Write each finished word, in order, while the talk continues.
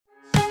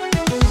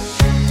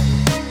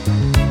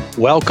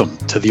Welcome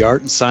to the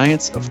Art and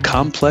Science of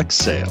Complex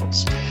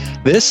Sales.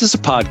 This is a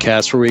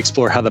podcast where we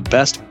explore how the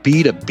best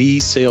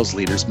B2B sales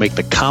leaders make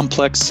the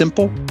complex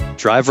simple,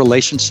 drive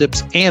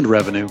relationships and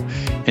revenue,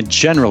 and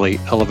generally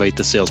elevate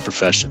the sales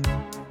profession.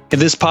 In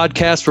this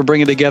podcast, we're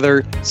bringing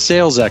together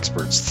sales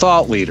experts,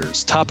 thought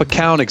leaders, top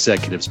account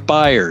executives,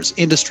 buyers,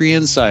 industry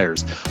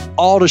insiders,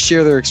 all to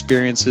share their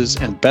experiences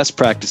and best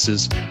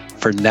practices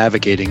for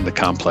navigating the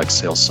complex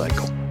sales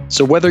cycle.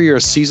 So whether you're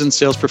a seasoned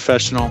sales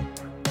professional,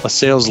 a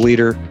sales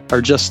leader,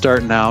 or just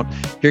starting out,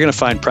 you're going to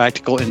find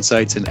practical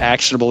insights and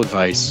actionable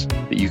advice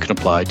that you can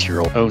apply to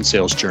your own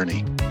sales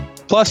journey.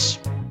 Plus,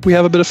 we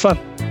have a bit of fun.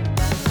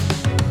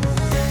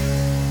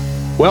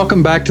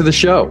 Welcome back to the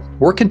show.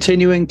 We're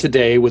continuing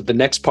today with the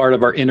next part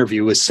of our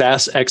interview with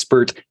SaaS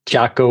expert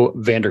Jacco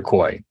Van Der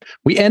Kooij.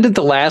 We ended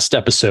the last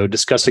episode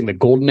discussing the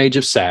golden age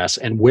of SaaS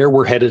and where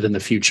we're headed in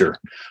the future.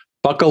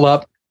 Buckle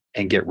up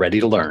and get ready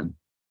to learn.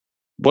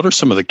 What are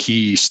some of the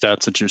key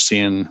stats that you're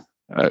seeing?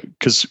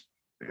 Because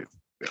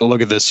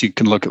look at this, you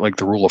can look at like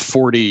the rule of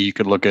 40, you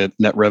could look at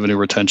net revenue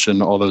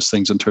retention, all those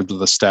things in terms of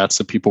the stats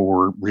that people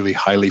were really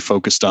highly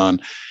focused on,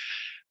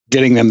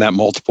 getting them that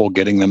multiple,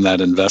 getting them that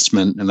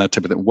investment and that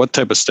type of thing. What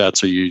type of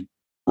stats are you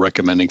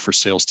recommending for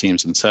sales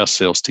teams and SaaS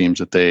sales teams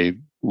that they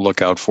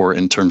look out for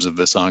in terms of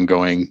this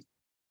ongoing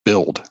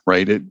build,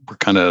 right? We're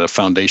kind of a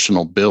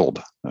foundational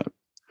build.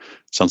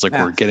 Sounds like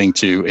we're getting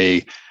to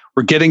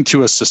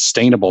a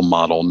sustainable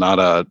model, not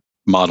a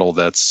model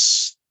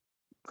that's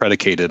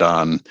predicated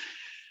on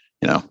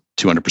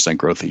 200%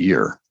 growth a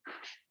year.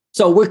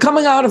 So we're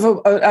coming out of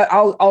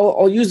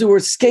I'll use the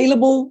word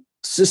scalable,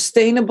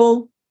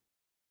 sustainable,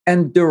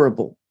 and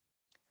durable.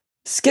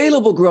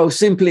 Scalable growth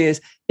simply is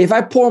if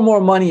I pour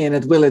more money in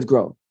it, will it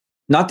grow?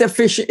 Not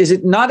efficient. Is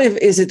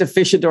it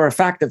efficient or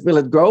effective? Will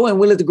it grow, and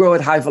will it grow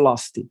at high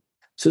velocity?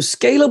 So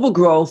scalable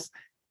growth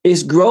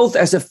is growth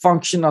as a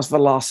function of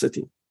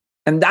velocity.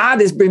 And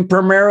that has been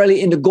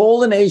primarily in the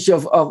golden age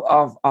of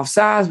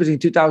SaaS between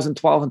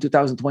 2012 and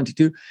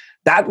 2022.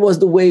 That was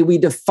the way we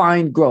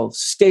defined growth,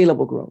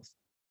 scalable growth.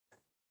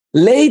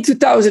 Late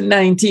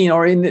 2019,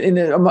 or in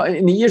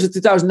the years of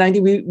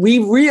 2019, we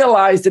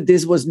realized that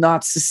this was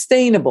not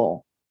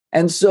sustainable.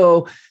 And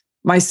so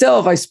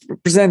myself, I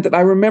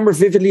remember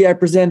vividly, I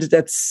presented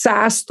at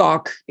SaaS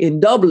Talk in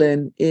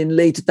Dublin in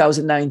late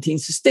 2019,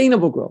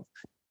 sustainable growth.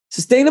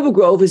 Sustainable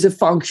growth is a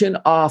function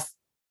of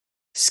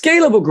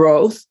scalable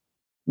growth,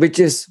 which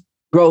is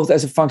growth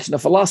as a function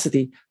of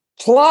velocity,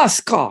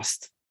 plus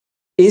cost.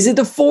 Is it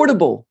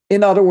affordable?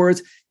 In other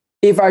words,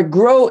 if I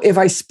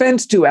spend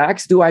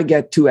 2x, do I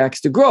get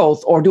 2x the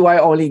growth, or do I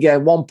only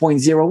get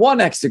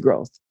 1.01x the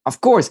growth?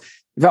 Of course,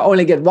 if I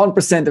only get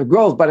 1% of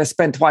growth, but I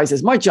spend twice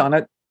as much on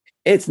it,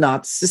 it's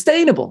not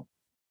sustainable.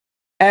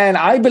 And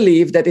I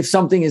believe that if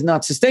something is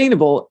not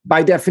sustainable,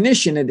 by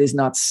definition, it is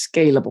not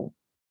scalable.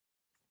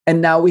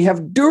 And now we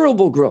have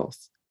durable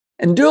growth.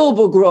 And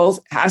durable growth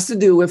has to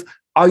do with,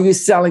 are you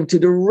selling to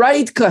the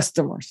right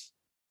customers?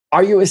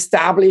 Are you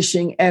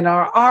establishing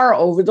NRR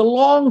over the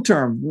long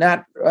term,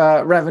 net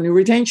revenue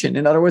retention?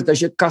 In other words,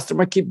 does your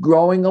customer keep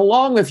growing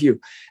along with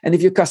you? And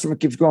if your customer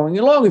keeps growing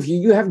along with you,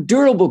 you have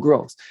durable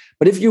growth.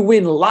 But if you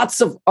win lots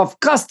of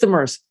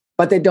customers,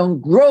 but they don't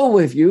grow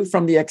with you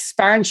from the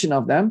expansion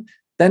of them,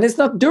 then it's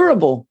not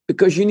durable,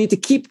 because you need to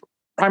keep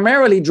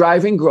primarily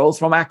driving growth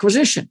from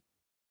acquisition.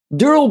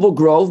 Durable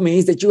growth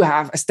means that you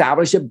have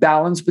established a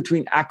balance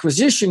between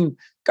acquisition,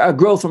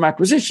 growth from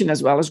acquisition,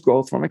 as well as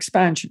growth from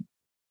expansion.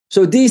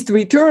 So these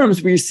three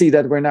terms we see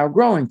that we're now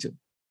growing to.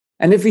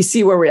 And if we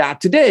see where we're at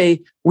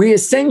today, we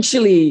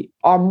essentially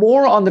are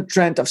more on the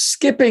trend of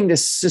skipping the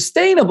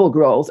sustainable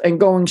growth and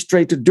going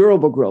straight to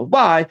durable growth.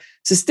 Why?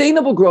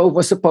 Sustainable growth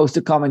was supposed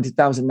to come in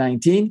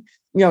 2019.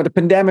 The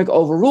pandemic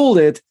overruled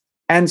it.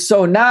 And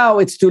so now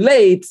it's too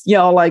late.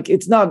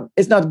 It's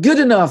not good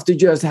enough to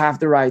just have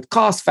the right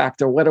cost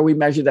factor, whether we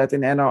measure that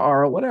in NRR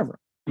or whatever.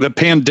 The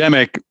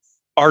pandemic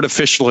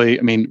artificially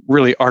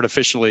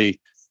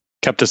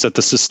kept us at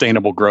the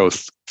sustainable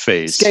growth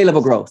phase.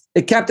 Scalable growth.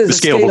 It kept us at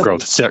scalable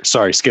growth.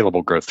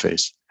 Scalable growth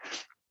phase.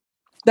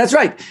 That's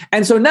right.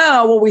 And so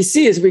now what we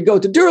see is we go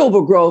to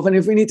durable growth. And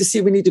if we need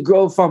to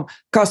grow from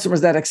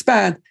customers that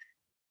expand.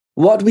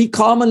 What we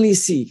commonly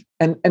see,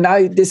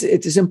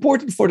 it is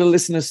important for the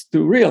listeners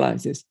to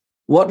realize this.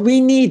 What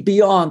we need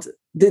beyond,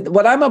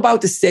 what I'm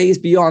about to say is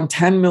beyond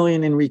 10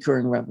 million in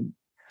recurring revenue.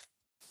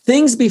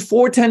 Things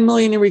before 10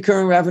 million in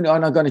recurring revenue are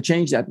not going to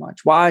change that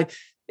much. Why?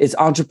 It's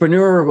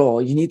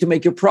entrepreneurial. You need to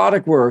make your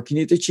product work. You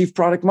need to achieve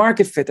product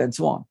market fit and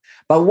so on.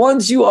 But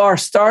once you are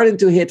starting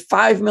to hit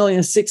 5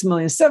 million, 6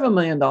 million, $7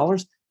 million,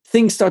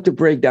 things start to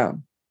break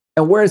down.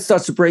 And where it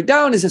starts to break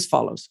down is as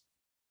follows.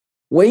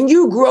 When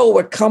you grow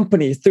a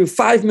company through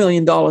 $5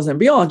 million and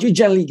beyond, you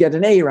generally get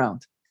an A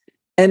round.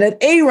 And an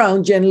A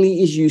round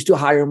generally is used to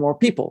hire more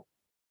people.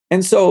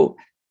 And so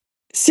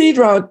seed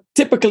round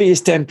typically is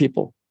 10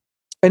 people.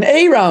 An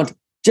A round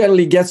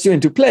generally gets you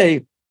into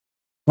play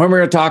when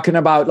we're talking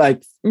about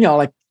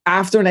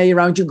after an A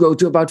round, you go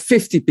to about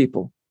 50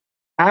 people.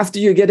 After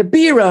you get a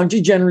B round,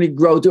 you generally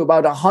grow to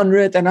about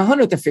 100 and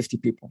 150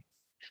 people.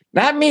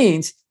 That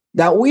means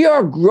that we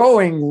are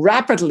growing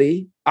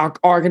rapidly our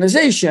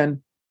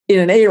organization in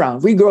an A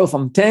round. We grow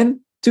from 10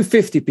 to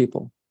 50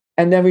 people.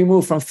 And then we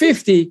move from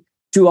 50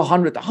 to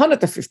 100,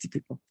 150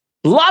 people.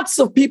 Lots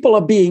of people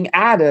are being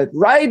added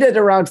right at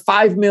around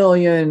 5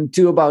 million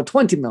to about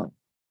 20 million.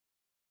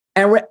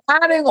 And we're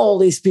adding all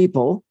these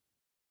people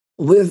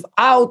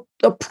without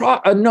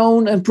a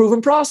known and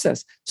proven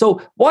process.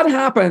 So what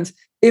happens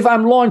if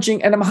I'm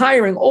launching and I'm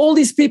hiring all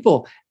these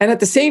people and at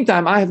the same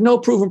time I have no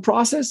proven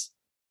process?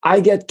 I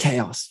get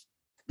chaos.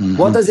 Mm-hmm.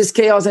 What does this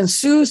chaos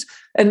ensues?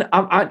 And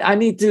I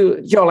need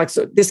to,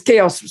 so this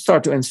chaos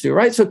start to ensue,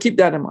 right? So keep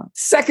that in mind.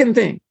 Second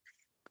thing,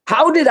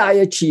 how did I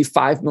achieve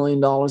 $5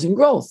 million in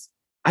growth?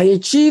 I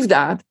achieved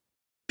that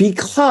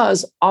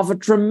because of a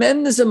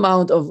tremendous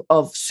amount of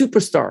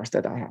superstars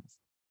that I have.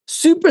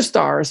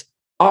 Superstars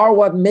are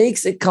what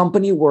makes a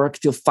company work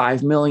to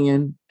 5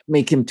 million,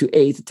 make him to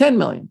 8 to 10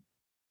 million.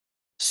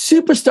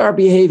 Superstar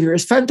behavior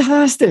is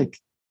fantastic.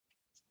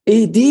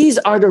 These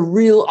are the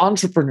real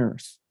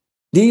entrepreneurs.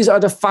 These are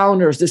the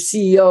founders, the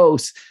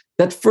CEOs,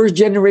 that first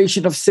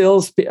generation of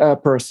sales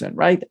person,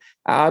 right?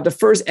 The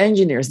first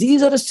engineers.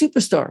 These are the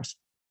superstars.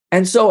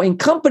 And so in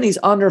companies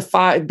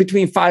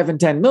between 5 and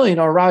 10 million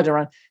or right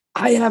around,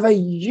 I have a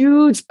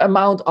huge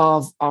amount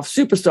of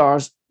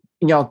superstars,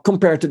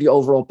 compared to the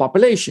overall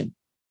population,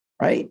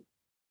 right?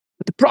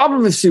 But the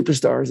problem with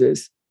superstars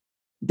is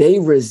they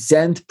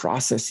resent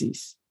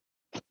processes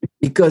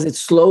because it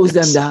slows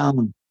them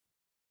down.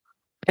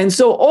 And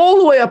so all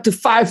the way up to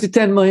 $5 to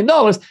 $10 million,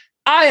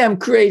 I am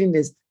creating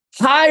this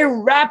high,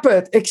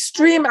 rapid,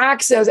 extreme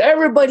access,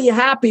 everybody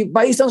happy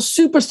based on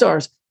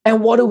superstars.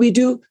 And what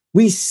do?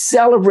 We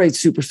celebrate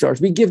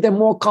superstars. We give them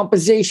more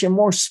compensation,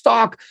 more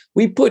stock.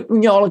 We put,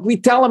 we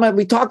tell them and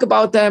we talk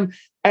about them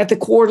at the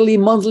quarterly,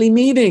 monthly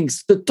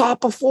meetings, the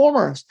top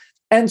performers.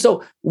 And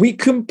so we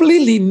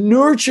completely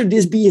nurture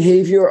this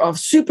behavior of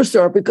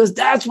superstar because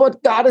that's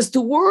what got us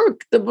to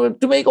work,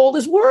 to make all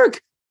this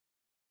work.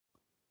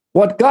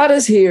 What got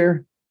us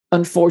here,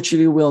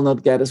 unfortunately, will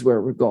not get us where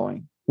we're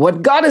going.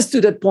 What got us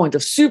to that point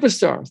of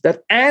superstars,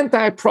 that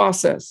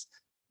anti-process,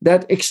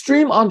 that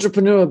extreme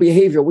entrepreneurial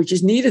behavior, which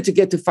is needed to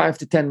get to $5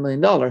 to $10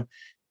 million.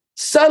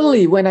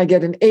 Suddenly, when I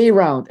get an A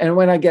round and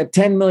when I get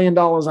 $10 million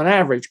on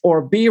average, or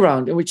a B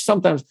round, in which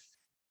sometimes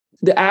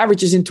the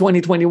averages in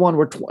 2021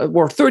 were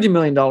 $30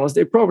 million,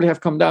 they probably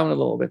have come down a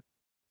little bit.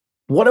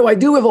 What do I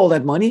do with all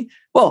that money?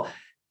 Well,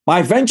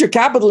 my venture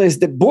capitalist,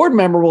 the board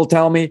member will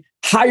tell me,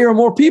 hire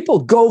more people,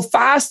 go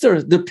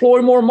faster,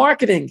 deploy more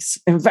marketing,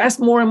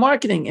 invest more in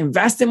marketing,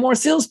 invest in more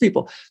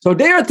salespeople. So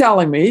they are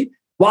telling me,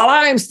 while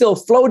I am still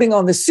floating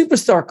on the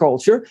superstar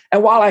culture,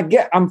 and while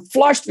I'm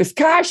flushed with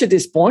cash at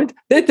this point,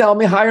 they tell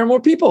me hire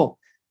more people.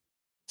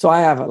 So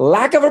I have a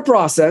lack of a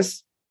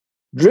process,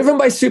 driven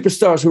by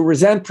superstars who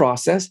resent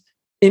process,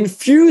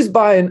 infused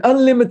by an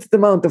unlimited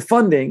amount of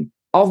funding,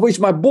 of which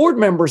my board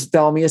members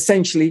tell me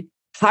essentially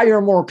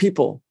hire more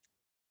people.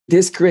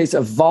 This creates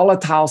a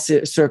volatile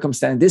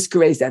circumstance. This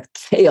creates that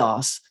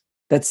chaos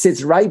that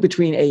sits right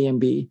between A and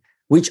B,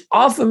 which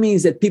often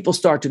means that people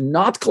start to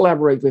not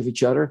collaborate with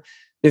each other.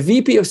 The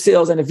VP of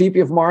sales and the VP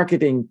of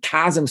marketing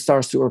chasm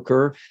starts to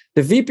occur.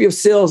 The VP of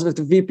sales with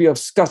the VP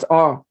of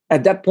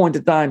at that point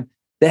in time,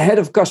 the head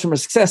of customer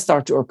success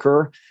start to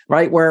occur,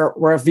 right? Where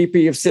a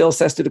VP of sales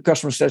says to the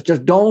customer success,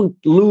 just don't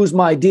lose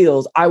my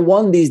deals. I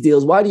won these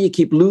deals. Why do you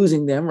keep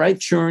losing them, right?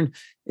 Churn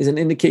is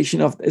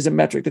a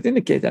metric that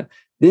indicates that.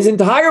 This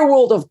entire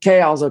world of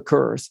chaos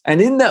occurs.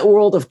 And in that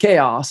world of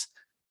chaos,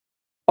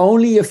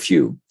 only a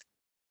few.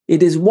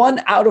 It is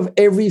 1 out of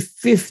every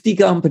 50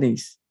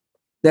 companies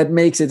that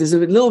makes it. There's a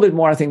little bit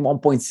more, I think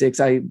 1.6.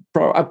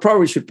 I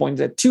probably should point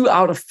that 2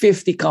 out of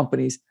 50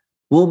 companies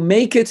will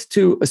make it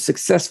to a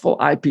successful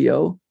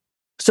IPO.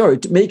 To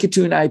make it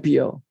to an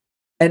IPO.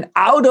 And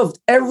out of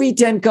every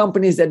 10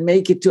 companies that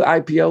make it to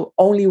IPO,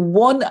 only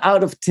 1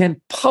 out of 10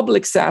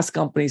 public SaaS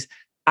companies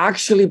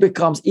actually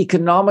becomes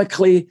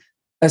economically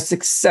a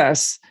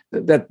success,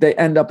 that they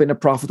end up in a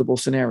profitable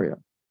scenario.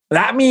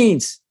 That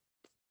means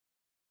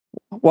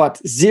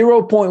what?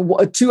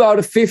 0.2 out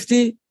of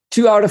 50,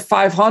 2 out of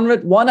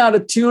 500, 1 out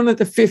of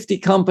 250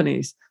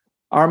 companies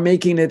are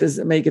making it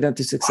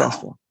into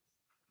successful. Wow.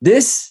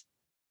 This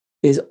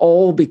is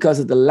all because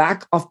of the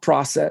lack of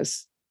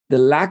process, the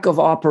lack of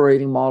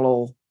operating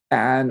model,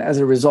 and as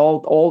a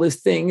result, all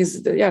these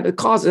things, the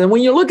causes. And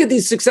when you look at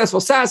these successful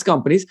SaaS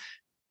companies,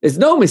 it's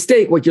no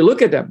mistake what you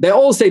look at them. They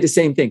all say the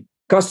same thing: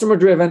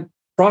 customer-driven,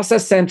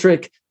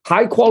 process-centric,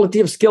 high quality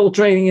of skill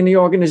training in the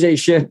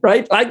organization,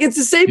 right? Like it's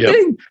the same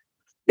thing.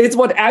 It's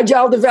what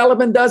agile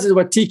development does. It's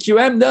what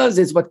TQM does.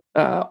 It's what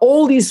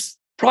all these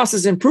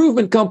process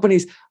improvement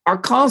companies are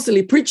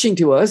constantly preaching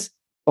to us,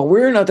 but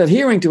we're not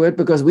adhering to it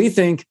because we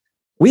think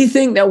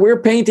that we're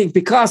painting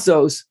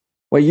Picassos,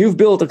 where you've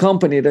built a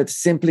company that's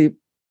simply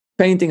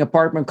painting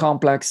apartment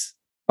complexes,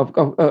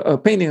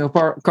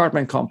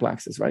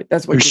 right?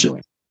 That's what you're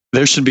doing.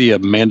 There should be a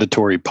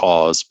mandatory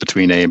pause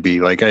between A and B.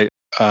 Like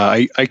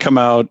I come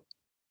out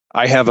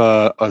I have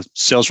a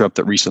sales rep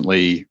that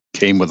recently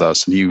came with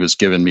us, and he was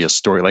giving me a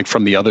story, like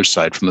from the other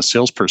side, from the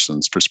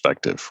salesperson's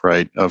perspective,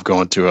 right, of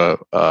going to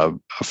a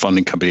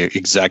funding company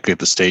exactly at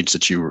the stage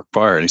that you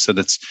require. And he said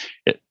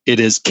it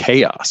is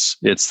chaos.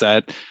 It's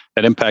that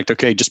impact.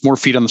 Okay, just more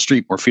feet on the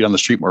street, more feet on the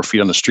street, more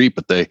feet on the street.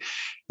 But they,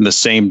 in the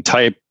same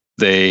type,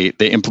 they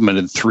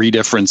implemented 3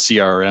 different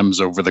CRMs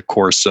over the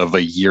course of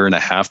a year and a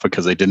half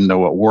because they didn't know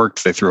what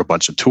worked. They threw a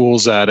bunch of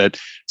tools at it.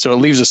 So it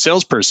leaves a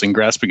salesperson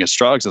grasping at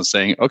straws and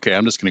saying, okay,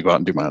 I'm just going to go out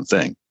and do my own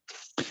thing.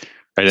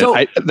 Right?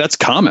 So, that's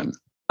common.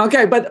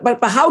 Okay, but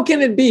how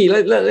can it be?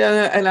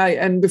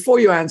 And before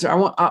you answer,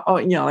 I'm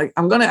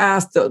going to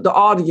ask the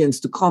audience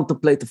to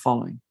contemplate the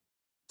following.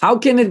 How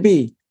can it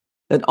be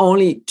that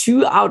only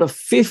 2 out of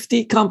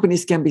 50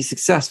 companies can be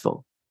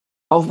successful,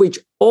 of which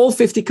all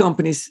 50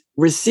 companies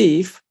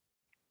receive,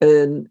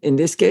 in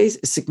this case,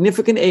 a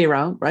significant A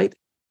round, right,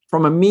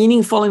 from a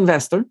meaningful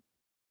investor,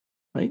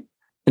 right?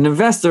 An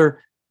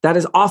investor that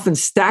is often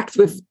stacked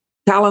with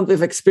talent,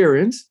 with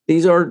experience.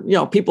 These are,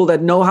 people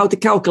that know how to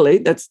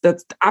calculate. That's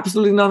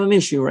absolutely not an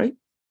issue, right?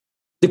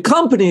 The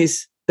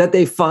companies that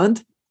they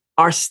fund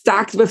are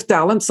stacked with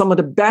talent, some of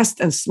the best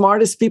and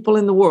smartest people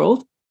in the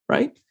world,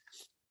 right?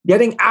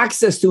 Getting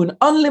access to an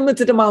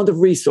unlimited amount of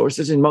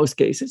resources in most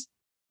cases.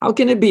 How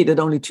can it be that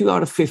only 2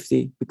 out of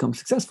 50 become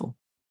successful?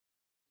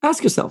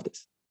 Ask yourself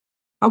this.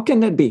 How can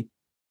that be?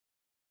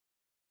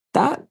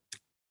 That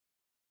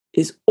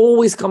is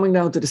always coming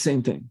down to the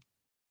same thing.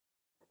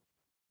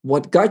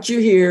 What got you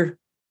here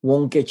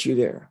won't get you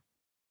there.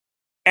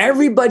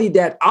 Everybody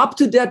that up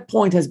to that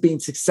point has been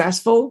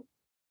successful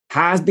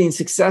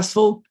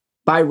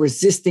by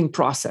resisting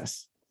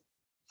process.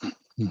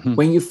 Mm-hmm.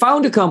 When you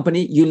found a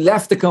company, you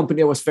left the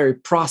company that was very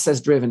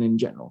process-driven in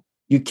general.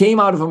 You came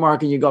out of a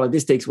market and you go, like,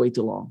 this takes way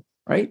too long,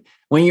 right?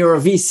 When you're a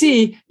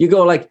VC, you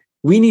go like,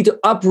 we need to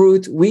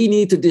uproot, we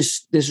need to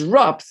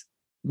disrupt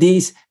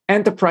these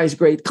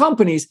enterprise-grade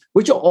companies,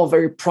 which are all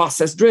very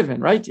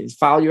process-driven, right? You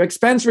file your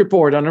expense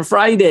report on a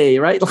Friday,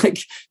 right? Like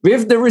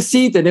with the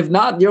receipt, and if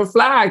not, you're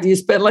flagged. You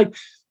spend like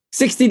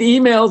 16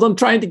 emails on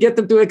trying to get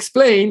them to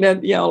explain that,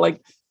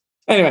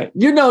 anyway,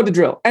 you know the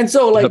drill. And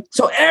so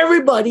so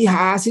everybody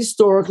has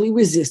historically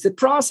resisted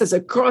process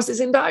across this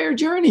entire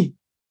journey.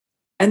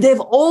 And they've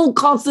all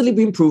constantly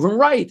been proven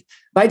right.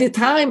 By the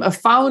time a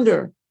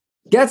founder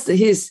gets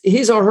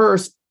his or her,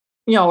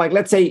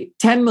 let's say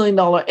 $10 million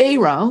A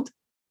round,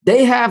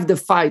 they have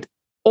defied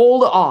all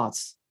the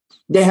odds.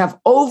 They have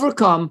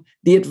overcome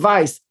the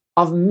advice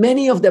of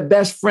many of their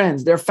best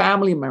friends, their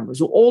family members,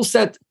 who all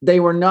said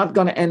they were not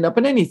going to end up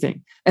in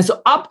anything. And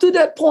so up to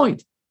that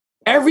point,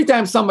 every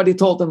time somebody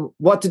told them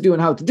what to do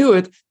and how to do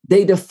it,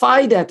 they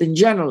defied that in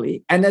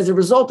generally. And as a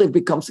result, they've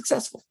become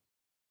successful.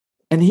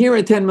 And here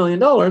at $10 million,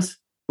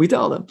 we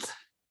tell them,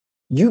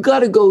 you got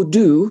to go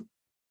do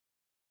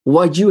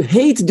what you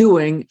hate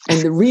doing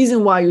and the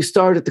reason why you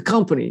started the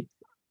company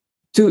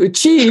to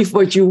achieve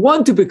what you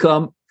want to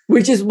become,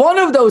 which is one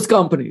of those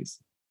companies.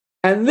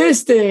 And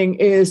this thing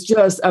is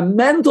just a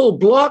mental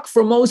block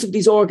for most of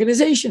these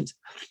organizations.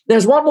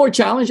 There's one more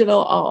challenge, and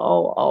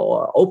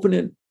I'll open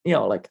it,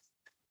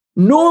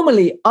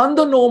 normally,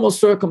 under normal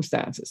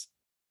circumstances,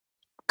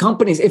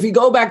 companies, if you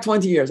go back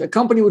 20 years, a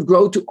company would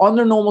grow to,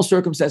 under normal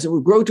circumstances, it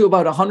would grow to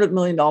about $100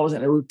 million,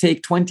 and it would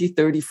take 20,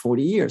 30,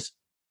 40 years.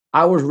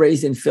 I was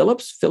raised in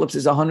Philips. Philips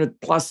is a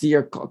 100+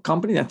 year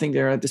company. I think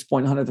they're at this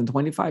point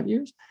 125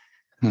 years.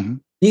 Mm-hmm.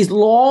 These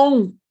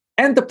long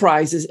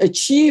enterprises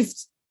achieved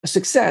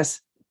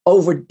success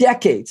over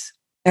decades.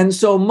 And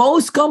so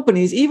most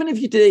companies, even if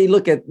you today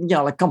look at,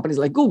 like companies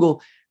like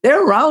Google,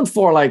 they're around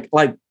for like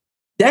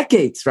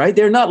decades, right?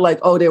 They're not like,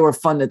 they were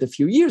funded a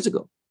few years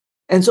ago.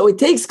 And so it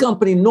takes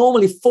company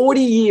normally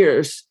 40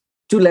 years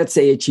to, let's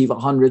say, achieve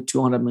 $100,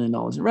 $200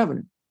 million in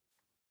revenue.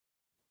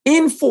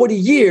 In 40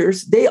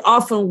 years, they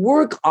often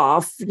work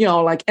off,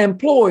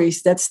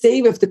 employees that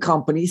stay with the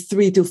company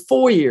 3 to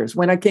 4 years.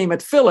 When I came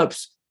at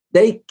Philips,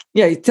 they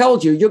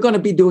told you, you're going to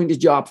be doing the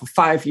job for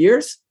 5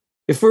 years.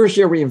 The first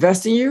year, we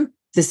invest in you.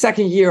 The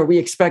second year, we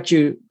expect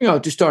you,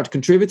 to start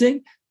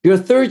contributing. Your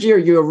third year,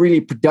 you're really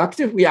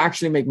productive. We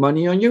actually make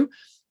money on you.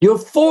 Your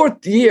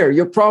fourth year,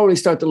 you'll probably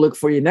start to look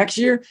for your next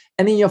year.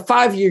 And in your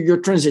 5th year, you'll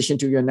transition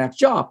to your next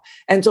job.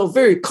 And so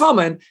very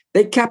common,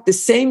 they kept the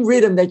same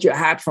rhythm that you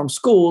had from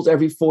schools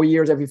every 4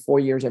 years, every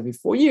 4 years, every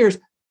 4 years.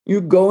 You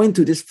go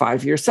into this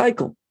 5-year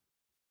cycle.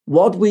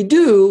 What we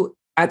do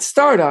at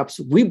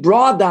startups, we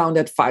brought down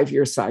that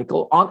 5-year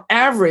cycle on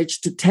average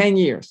to 10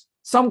 years.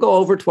 Some go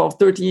over 12,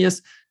 13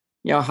 years.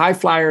 High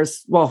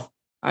flyers, well,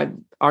 I'd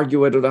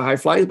argue whether they're high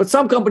flyers, but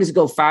some companies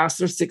go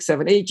faster, 6,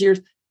 7, 8 years,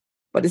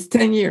 but it's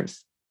 10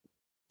 years.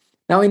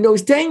 Now, in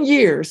those 10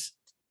 years,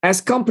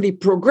 as company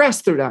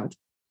progress through that,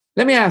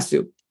 let me ask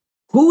you,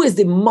 who is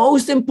the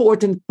most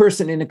important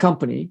person in a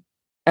company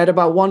at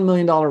about $1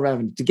 million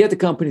revenue, to get the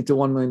company to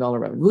 $1 million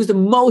revenue? Who's the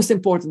most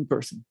important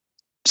person?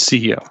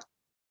 CEO.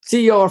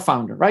 CEO or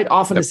founder, right?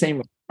 Often the same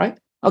way, right?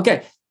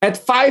 Okay. At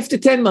 5 to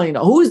 10 million,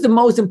 who is the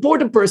most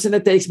important person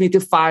that takes me to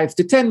 $5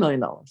 to $10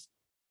 million?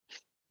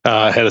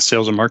 Head of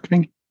sales and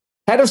marketing.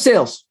 Head of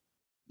sales.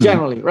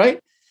 generally, right?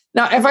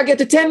 Now, if I get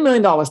to $10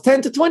 million,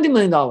 $10 to $20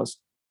 million,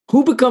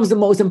 who becomes the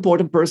most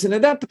important person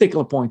at that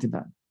particular point in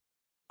time?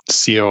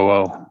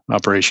 COO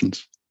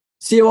operations.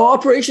 COO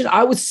operation,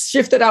 I would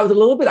shift it out a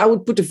little bit. I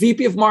would put the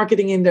VP of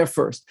marketing in there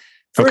first.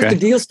 First, the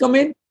deals come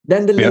in,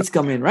 then the leads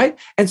come in, right?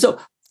 And so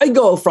I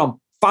go from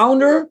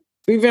founder,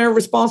 be very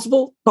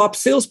responsible, top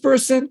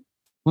salesperson,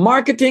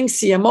 marketing,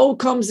 CMO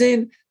comes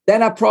in.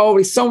 Then I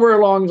probably somewhere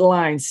along the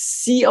line,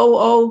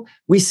 COO,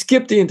 we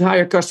skip the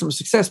entire customer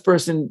success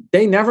person.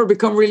 They never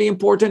become really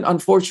important.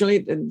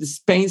 Unfortunately, this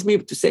pains me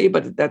to say,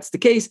 but that's the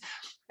case.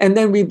 And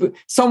then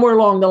somewhere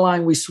along the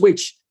line, we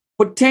switch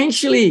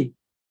potentially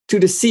to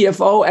the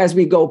CFO as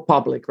we go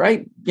public,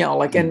 right?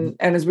 And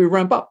as we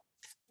ramp up.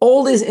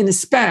 All this in a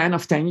span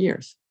of 10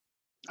 years.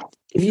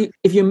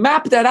 If you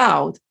map that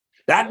out,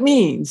 that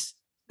means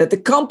that the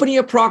company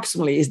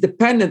approximately is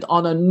dependent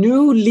on a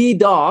new lead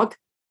dog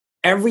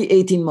every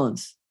 18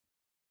 months,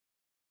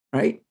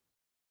 right?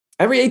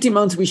 Every 18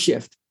 months we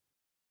shift.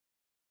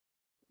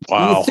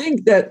 Wow. Do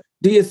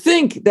you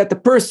think that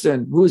the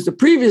person who is the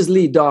previous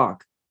lead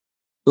dog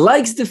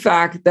likes the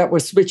fact that we're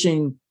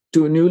switching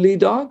to a new lead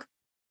dog?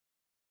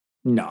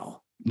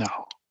 No.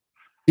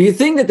 Do you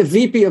think that the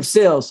VP of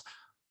sales,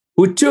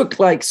 who took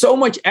so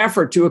much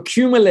effort to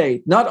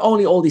accumulate not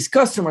only all these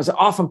customers,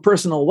 often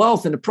personal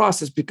wealth in the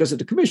process because of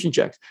the commission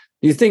checks,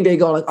 do you think they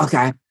go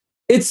okay,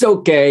 it's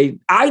okay,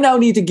 I now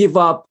need to give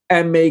up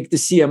and make the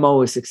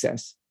CMO a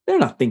success? They're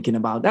not thinking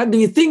about that. Do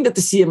you think that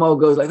the CMO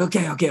goes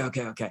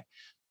okay.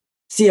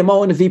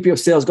 CMO and the VP of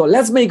sales go,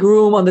 let's make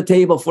room on the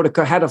table for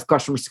the head of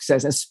customer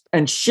success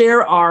and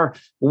share our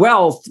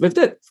wealth with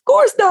it? Of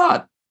course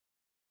not.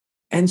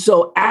 And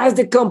so as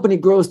the company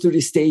grows through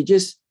these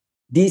stages,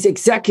 these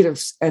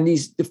executives and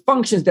the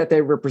functions that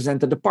they represent,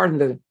 the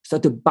department,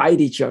 start to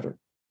bite each other.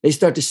 They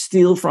start to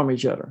steal from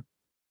each other,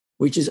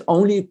 which is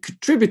only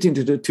contributing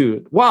to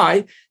it.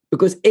 Why?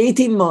 Because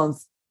 18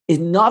 months is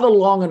not a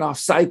long enough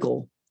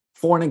cycle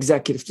for an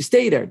executive to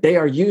stay there. They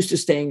are used to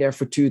staying there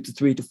for 2 to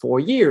 3 to 4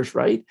 years,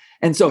 right?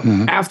 And so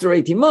after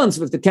 18 months,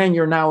 with the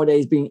tenure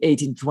nowadays being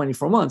 18 to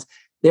 24 months,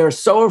 they're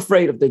so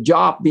afraid of the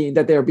job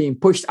that they're being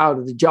pushed out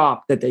of the job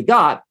that they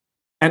got.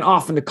 And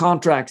often the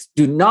contracts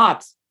do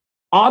not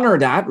honor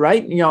that,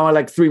 right?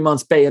 3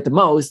 months pay at the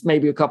most,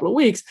 maybe a couple of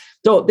weeks.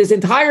 So this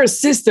entire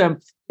system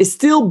is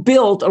still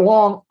built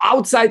along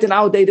outside and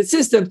outdated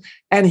systems.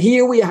 And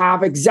here we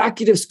have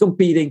executives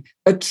competing,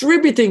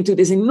 attributing to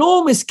this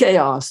enormous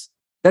chaos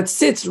that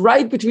sits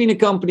right between a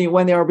company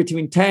when they are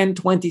between 10,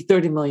 20,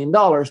 $30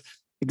 million.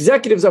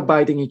 Executives are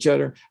biting each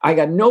other. I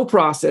got no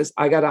process.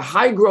 I got a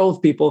high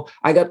growth people.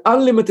 I got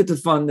unlimited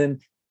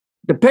funding,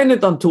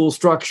 dependent on tool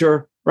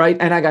structure, right?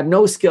 And I got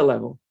no skill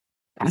level.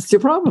 That's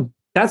your problem.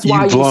 That's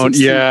why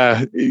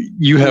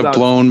you have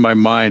blown my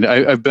mind.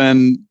 I've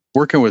been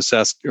working with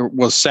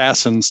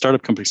SaaS and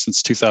startup companies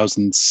since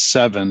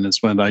 2007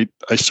 is when I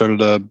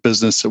started a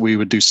business that we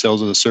would do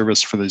sales as a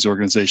service for these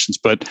organizations.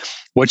 But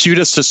what you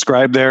just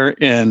described there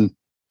in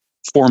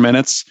 4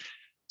 minutes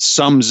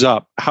sums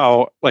up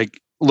how,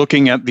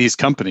 looking at these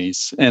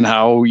companies and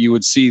how you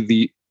would see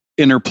the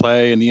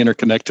interplay and the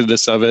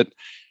interconnectedness of it.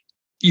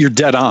 You're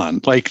dead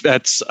on.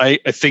 I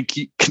think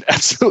you can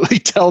absolutely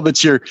tell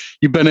that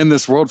you've been in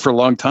this world for a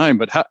long time,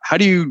 but how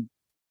do you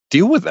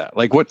deal with that?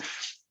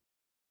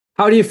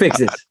 How do you fix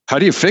it? How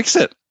do you fix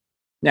it?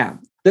 Yeah.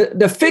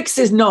 The fix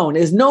is known.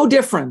 There's no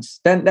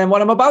difference than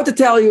what I'm about to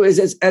tell you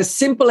is as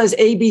simple as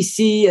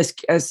ABC,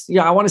 as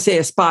I want to say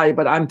as pie,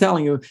 but I'm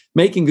telling you,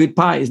 making good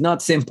pie is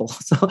not simple.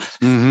 So,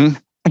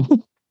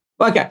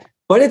 okay.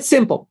 But it's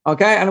simple,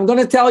 okay? And I'm going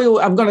to tell you,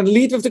 I'm going to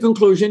lead with the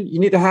conclusion. You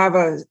need to have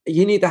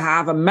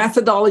a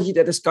methodology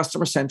that is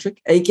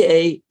customer-centric,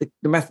 aka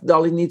the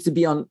methodology needs to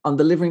be on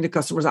delivering the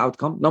customer's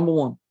outcome, number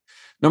one.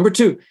 Number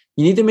two,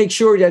 you need to make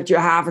sure that you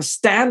have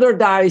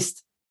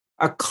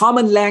a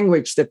common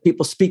language that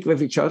people speak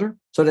with each other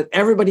so that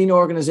everybody in the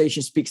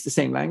organization speaks the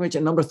same language.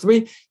 And number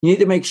three, you need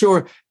to make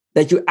sure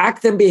that you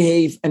act and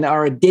behave and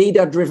are a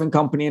data-driven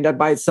company, and that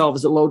by itself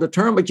is a loaded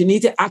term, but you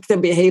need to act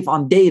and behave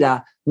on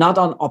data, not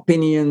on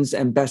opinions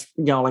and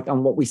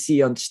on what we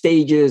see on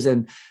stages,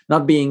 and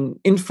not being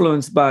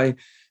influenced by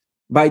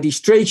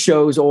these trade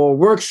shows or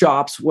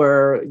workshops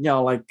where,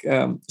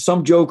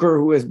 some joker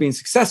who has been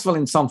successful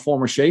in some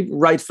form or shape,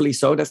 rightfully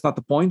so, that's not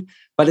the point,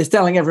 but is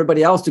telling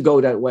everybody else to go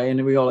that way. And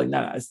then we all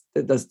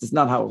that's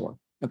not how it works.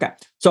 Okay.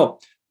 So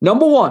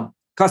number one,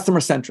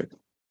 customer-centric.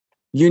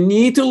 You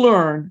need to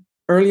learn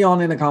early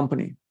on in a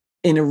company,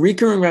 in a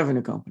recurring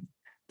revenue company,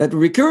 that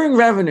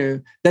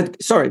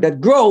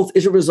growth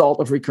is a result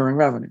of recurring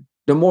revenue.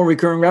 The more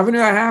recurring revenue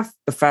I have,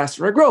 the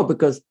faster I grow,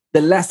 because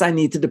the less I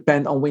need to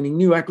depend on winning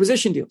new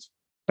acquisition deals,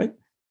 right?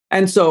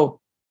 And so,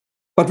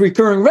 but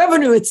recurring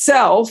revenue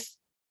itself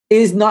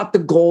is not the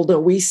goal that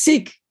we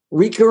seek.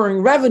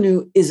 Recurring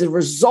revenue is a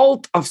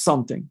result of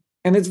something.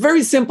 And it's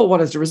very simple what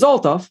it's a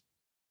result of: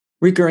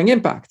 recurring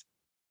impact.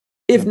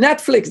 If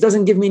Netflix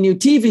doesn't give me new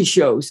TV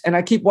shows and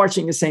I keep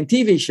watching the same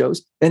TV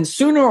shows, then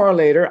sooner or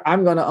later,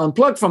 I'm going to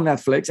unplug from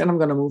Netflix and I'm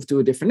going to move to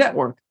a different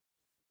network.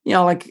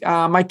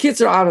 My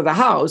kids are out of the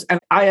house and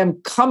I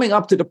am coming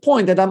up to the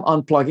point that I'm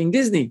unplugging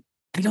Disney.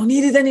 I don't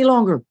need it any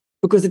longer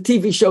because the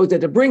TV shows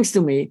that it brings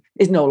to me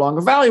is no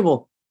longer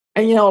valuable.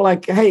 And,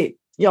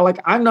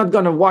 I'm not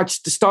going to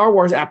watch the Star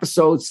Wars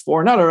episodes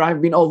for another.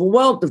 I've been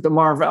overwhelmed with the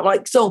Marvel.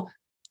 So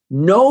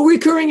no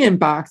recurring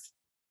impact,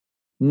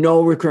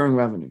 no recurring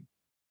revenue.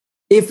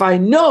 If I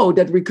know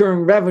that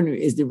recurring revenue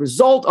is the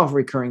result of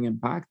recurring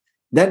impact,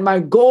 then my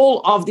goal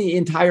of the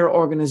entire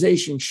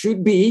organization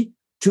should be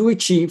to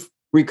achieve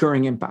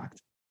recurring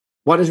impact.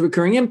 What is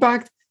recurring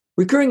impact?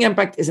 Recurring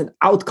impact is an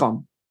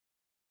outcome.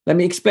 Let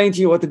me explain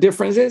to you what the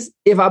difference is.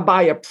 If I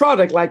buy a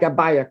product, like I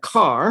buy a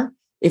car,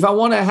 if I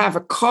want to have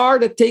a car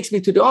that takes me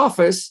to the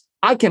office,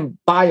 I can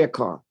buy a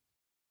car.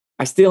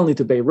 I still need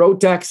to pay road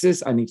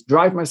taxes. I need to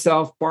drive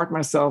myself, park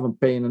myself, and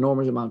pay an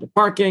enormous amount of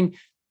parking,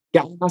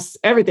 gas,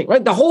 everything,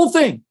 right? The whole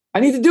thing.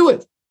 I need to do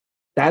it.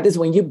 That is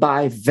when you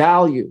buy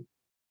value.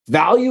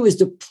 Value is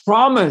the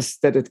promise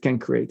that it can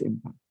create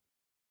impact.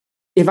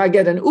 If I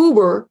get an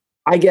Uber,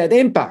 I get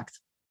impact.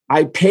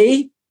 I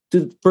pay to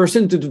the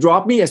person to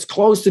drop me as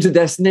close to the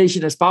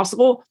destination as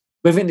possible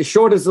within the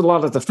shortest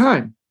allotted of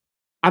time.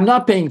 I'm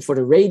not paying for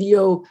the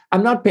radio.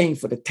 I'm not paying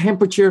for the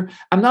temperature.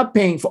 I'm not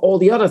paying for all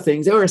the other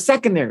things. They are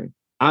secondary.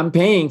 I'm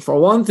paying for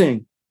one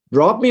thing.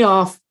 Drop me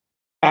off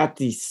at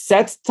the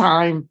set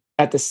time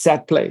at the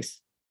set place.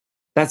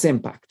 That's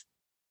impact.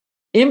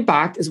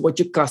 Impact is what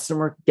your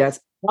customer gets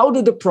out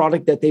of the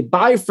product that they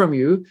buy from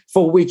you,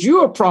 for which you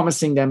are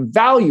promising them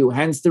value.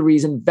 Hence the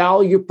reason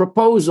value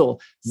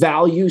proposal,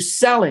 value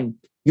selling.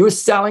 You're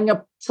selling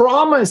a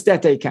promise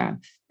that they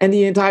can. And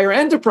the entire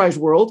enterprise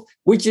world,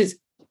 which is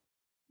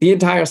the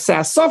entire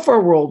SaaS software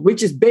world,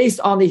 which is based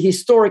on the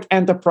historic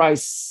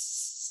enterprise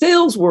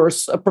sales world,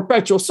 a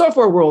perpetual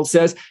software world,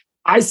 says,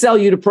 I sell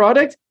you the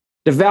product,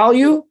 the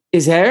value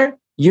is here,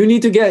 you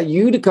need to get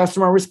the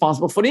customer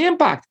responsible for the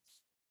impact.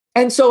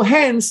 And so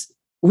hence,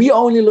 we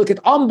only look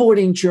at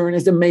onboarding churn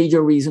as the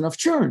major reason of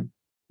churn.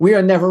 We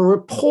are never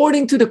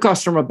reporting to the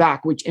customer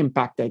back which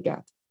impact they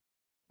get.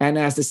 And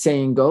as the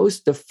saying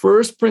goes, the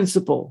first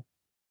principle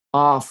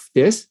of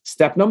this,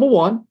 step number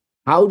one,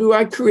 how do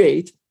I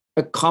create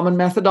a common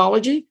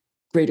methodology?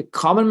 Create a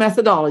common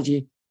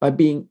methodology by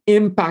being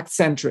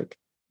impact-centric.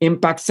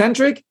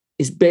 Impact-centric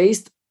is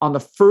based on the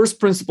first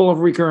principle of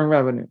recurring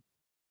revenue.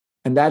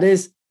 And that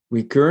is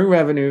recurring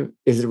revenue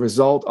is a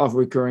result of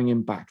recurring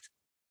impact.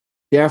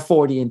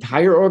 Therefore, the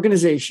entire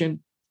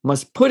organization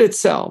must put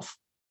itself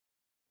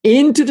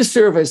into the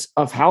service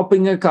of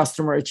helping a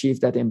customer achieve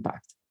that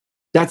impact.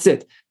 That's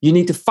it. You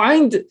need to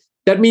find,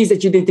 that means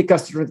that you need the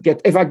customer to get,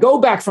 if I go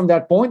back from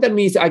that point, that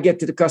means I get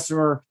to the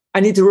customer, I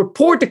need to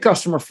report the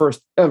customer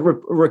first,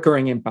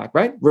 recurring impact,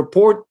 right?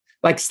 Report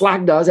like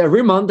Slack does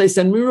every month. They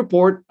send me a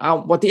report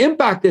what the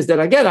impact is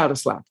that I get out of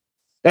Slack.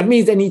 That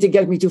means they need to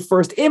get me to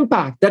first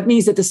impact. That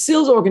means that the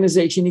sales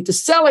organization need to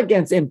sell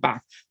against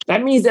impact.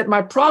 That means that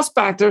my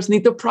prospectors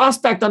need to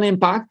prospect on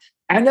impact.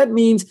 And that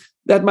means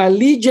that my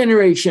lead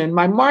generation,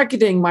 my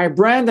marketing, my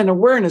brand and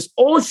awareness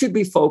all should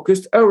be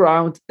focused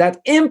around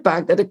that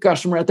impact that the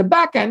customer at the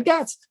back end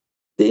gets.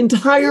 The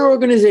entire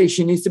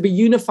organization needs to be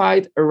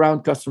unified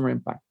around customer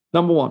impact.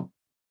 Number one.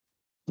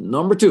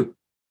 Number two,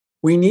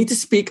 we need to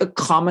speak a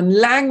common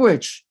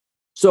language.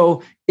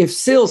 So if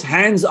sales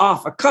hands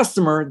off a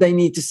customer, they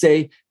need to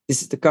say,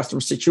 this is the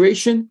customer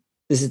situation.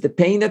 This is the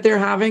pain that they're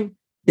having.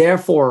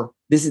 Therefore,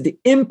 this is the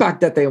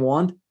impact that they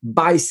want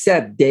by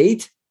set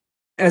date.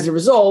 As a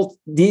result,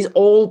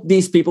 all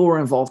these people were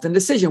involved in the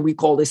decision. We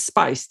call this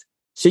spiced.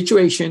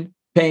 Situation,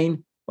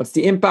 pain, what's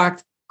the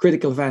impact?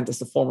 Critical event is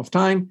the form of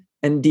time,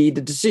 and D,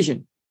 the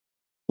decision.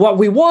 What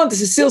we want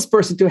is a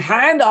salesperson to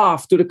hand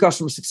off to the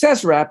customer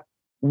success rep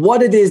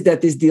what it is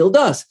that this deal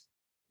does.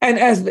 And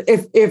as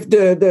if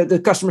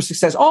the customer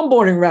success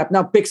onboarding rep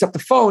now picks up the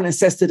phone and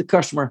says to the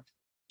customer,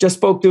 just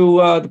spoke to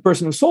the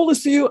person who sold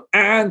this to you,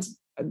 and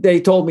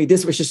they told me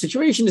this was your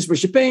situation, this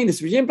was your pain,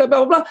 this was your impact,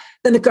 blah, blah, blah.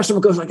 Then the customer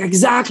goes like,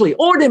 exactly.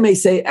 Or they may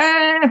say,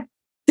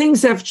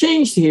 things have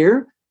changed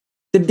here.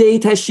 The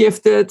date has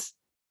shifted.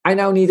 I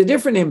now need a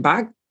different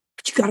impact.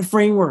 But you got a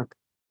framework.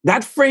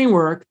 That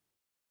framework,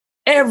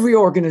 every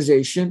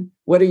organization,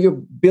 whether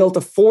you build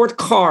a Ford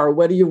car,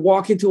 whether you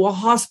walk into a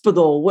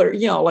hospital,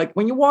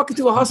 when you walk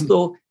into a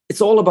hospital,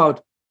 it's all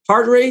about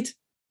heart rate,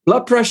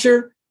 blood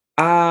pressure,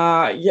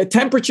 your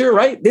temperature,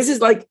 right? This is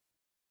like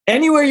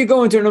anywhere you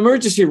go into an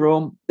emergency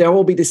room, there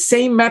will be the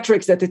same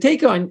metrics that they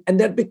take on, and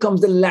that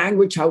becomes the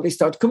language how they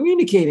start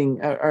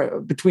communicating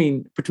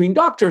between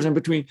doctors and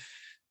between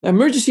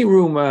emergency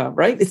room,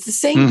 right? It's the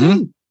same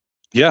thing.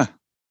 Yeah.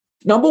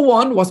 Number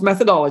one was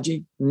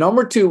methodology.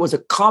 Number two was a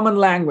common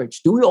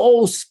language. Do we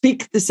all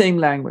speak the same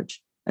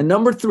language? And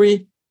number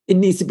three, it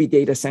needs to be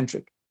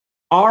data-centric.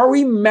 Are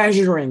we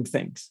measuring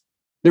things?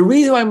 The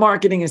reason why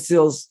marketing and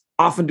sales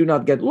often do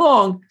not get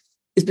along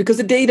is because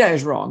the data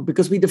is wrong,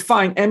 because we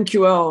define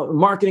MQL,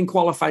 marketing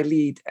qualified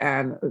lead,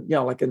 and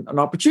an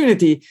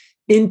opportunity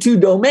in two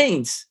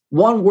domains.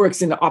 One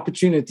works in the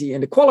opportunity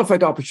and the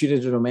qualified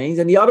opportunity domains,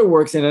 and the other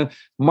works in a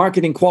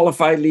marketing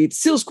qualified lead,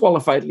 sales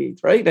qualified lead,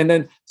 right? And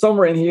then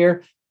somewhere in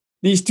here,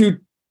 these two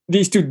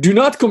do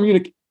not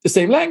communicate the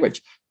same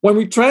language. When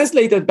we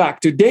translate that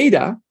back to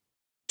data,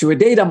 to a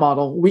data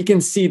model, we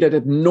can see that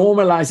it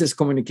normalizes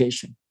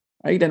communication,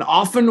 right? And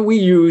often we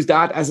use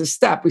that as a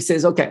step. We say,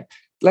 okay,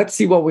 let's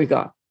see what we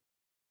got.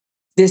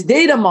 This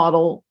data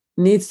model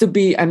needs to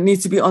be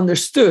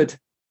understood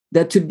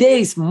that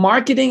today's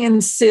marketing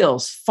and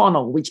sales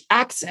funnel, which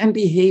acts and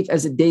behaves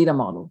as a data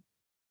model,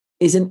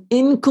 is an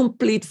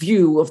incomplete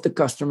view of the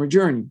customer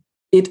journey.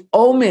 It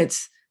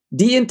omits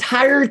the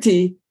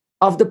entirety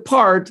of the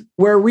part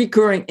where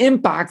recurring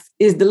impact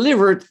is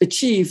delivered,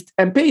 achieved,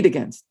 and paid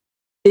against.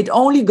 It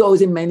only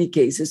goes in many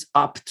cases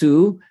up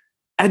to,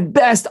 at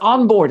best,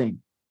 onboarding.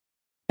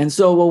 And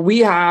so what we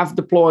have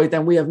deployed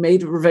and we have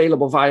made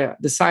available via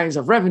the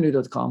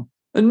scienceofrevenue.com,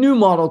 a new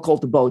model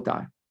called the bow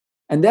tie.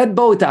 And that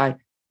bow tie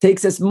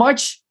takes as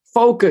much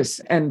focus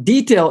and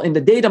detail in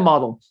the data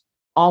model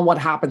on what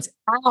happens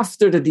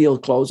after the deal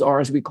close, or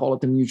as we call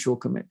it, the mutual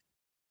commit.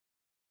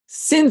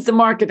 Since the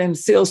market and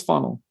sales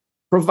funnel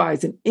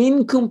provides an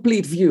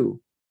incomplete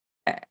view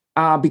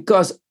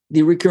because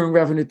the recurring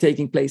revenue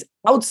taking place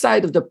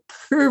outside of the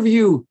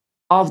purview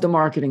of the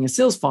marketing and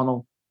sales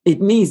funnel,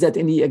 it means that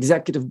in the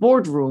executive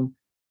boardroom,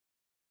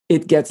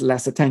 it gets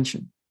less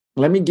attention.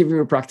 Let me give you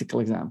a practical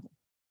example.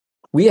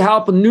 We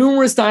help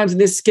numerous times. In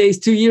this case,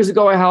 2 years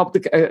ago, I helped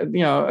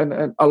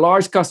a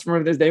large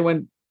customer. They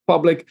went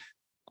public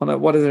on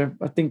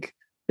I think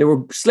they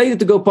were slated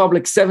to go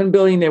public, $7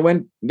 billion.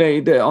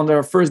 They on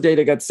their first day,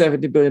 they got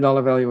 $70 billion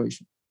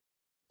valuation.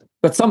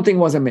 But something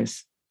was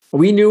amiss.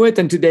 We knew it,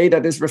 and today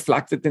that is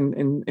reflected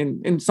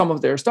in some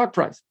of their stock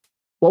price.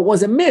 What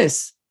was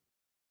amiss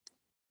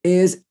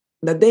is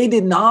that they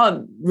did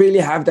not really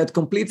have that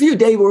complete view.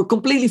 They were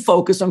completely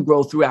focused on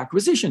growth through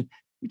acquisition,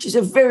 which is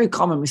a very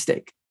common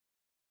mistake.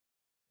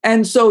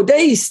 And so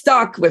they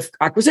stuck with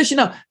acquisition.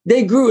 Now,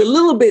 they grew a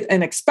little bit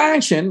in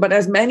expansion, but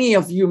as many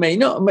of you may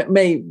know,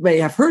 may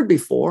have heard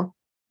before,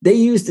 they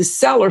used the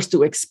sellers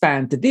to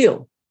expand the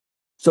deal.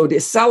 So the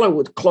seller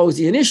would close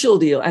the initial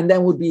deal and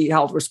then would be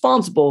held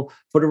responsible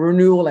for the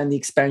renewal and the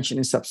expansion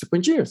in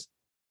subsequent years,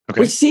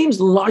 which seems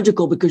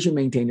logical because you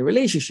maintain a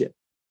relationship.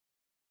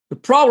 The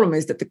problem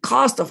is that the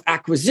cost of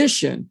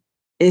acquisition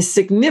is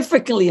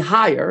significantly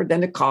higher than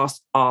the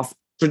cost of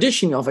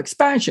tradition of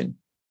expansion.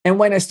 And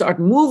when I start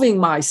moving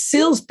my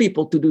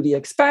salespeople to do the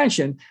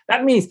expansion,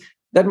 that means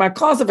that my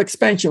cost of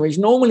expansion, which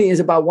normally is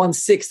about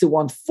 1/6 to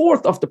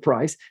 1/4 of the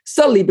price,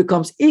 suddenly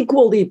becomes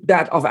equally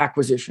that of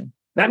acquisition.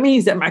 That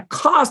means that my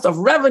cost of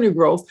revenue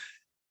growth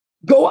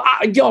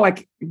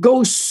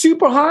goes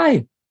super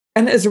high.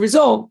 And as a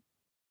result,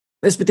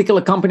 this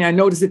particular company, I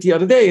noticed it the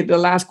other day, the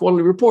last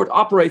quarterly report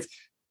operates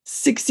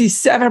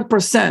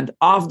 67%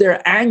 of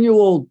their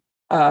annual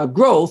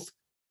growth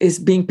is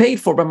being paid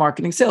for by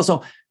marketing sales.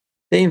 So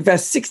they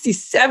invest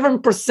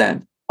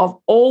 67% of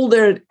all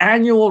their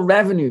annual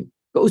revenue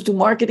goes to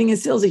marketing and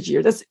sales each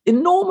year. That's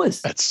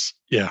enormous.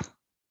 Yeah.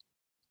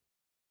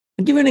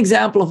 I'll give you an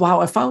example of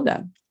how I found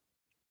that.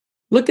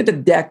 Look at the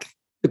deck,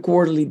 the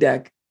quarterly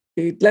deck.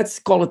 Let's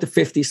call it the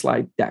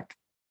 50-slide deck.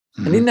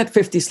 Mm-hmm. And in that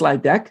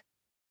 50-slide deck,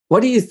 what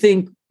do you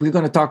think we're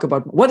going to talk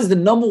about? What is the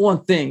number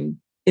one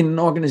thing in an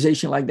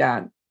organization like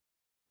that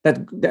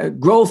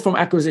growth from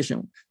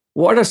acquisition?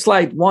 What are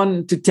slide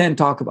 1 to 10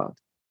 talk about?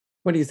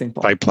 What do you think,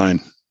 Paul?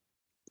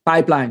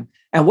 Pipeline.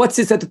 And what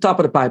sits at the top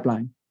of the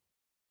pipeline?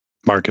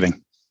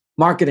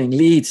 Marketing,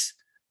 leads.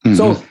 Mm-hmm.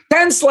 So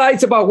 10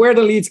 slides about where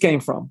the leads came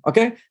from,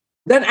 okay?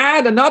 Then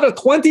add another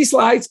 20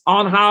 slides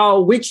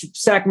on which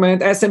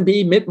segment,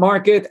 SMB,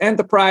 mid-market,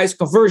 enterprise,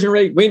 conversion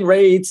rate, win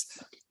rates,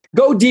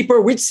 go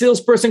deeper, which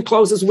salesperson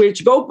closes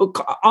which, go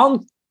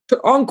on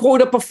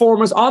quota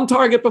performance, on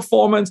target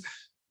performance,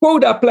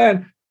 quota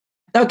plan.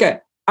 Okay,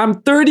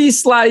 I'm 30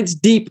 slides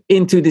deep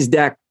into this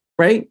deck,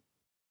 right?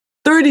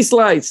 30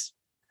 slides.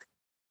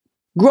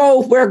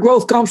 Growth, where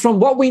growth comes from,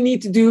 what we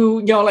need to do,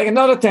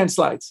 another 10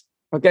 slides.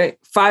 Okay,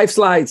 5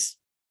 slides.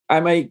 I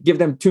may give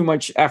them too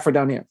much effort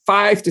down here.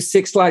 5 to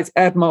 6 slides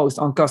at most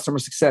on customer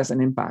success and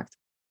impact.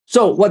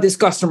 So what this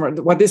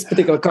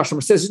particular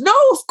customer says is, no,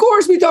 of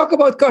course we talk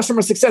about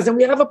customer success and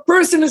we have a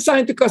person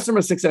assigned to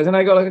customer success. And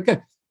I go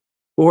okay,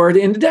 where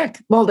in the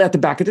deck? Well, at the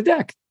back of the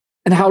deck.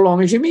 And how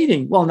long is your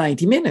meeting? Well,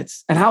 90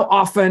 minutes. And how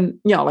often,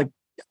 you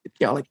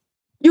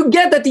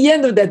get at the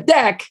end of that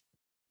deck.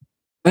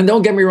 And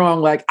don't get me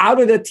wrong, out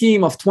of the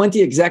team of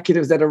 20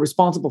 executives that are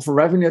responsible for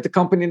revenue at the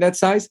company that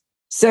size,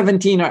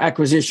 17 are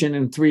acquisition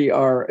and 3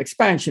 are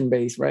expansion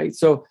based, right?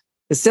 So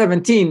the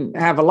 17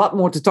 have a lot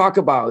more to talk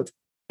about.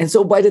 And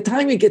so by the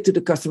time we get to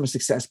the customer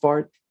success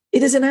part,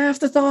 it is an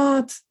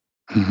afterthought.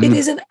 Mm-hmm. It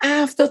is an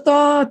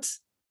afterthought,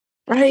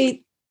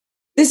 right?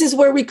 This is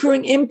where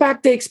recurring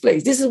impact takes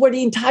place. This is where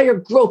the entire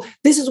growth,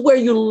 this is where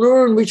you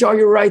learn which are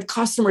your right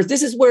customers.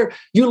 This is where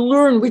you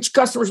learn which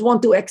customers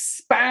want to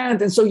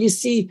expand. And so you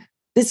see,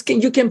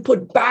 you can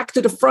put back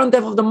to the front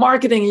end of the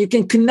marketing and you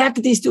can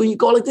connect these two and you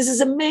go this is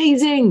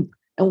amazing.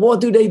 And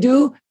what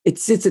do? It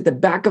sits at the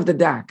back of the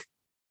deck.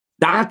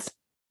 That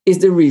is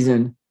the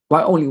reason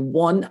why only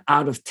 1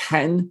 out of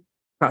 10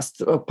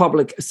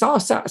 public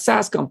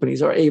SaaS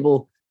companies are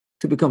able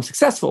to become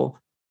successful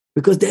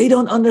because they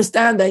don't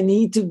understand they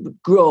need to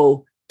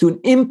grow to an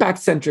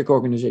impact-centric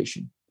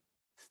organization.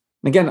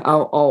 Again,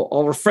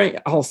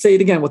 I'll say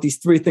it again what these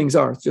three things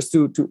are. Just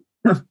to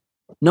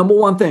number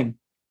one thing,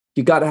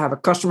 you got to have a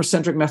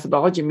customer-centric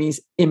methodology. It means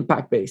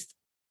impact-based.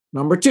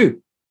 Number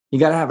two, you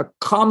got to have a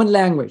common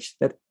language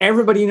that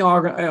everybody in the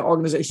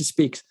organization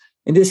speaks.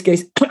 In this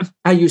case,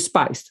 I use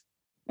SPICE.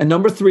 And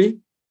number three,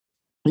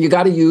 you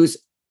got to use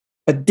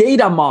a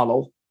data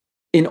model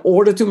in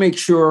order to make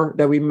sure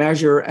that we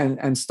measure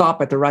and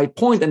stop at the right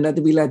point and that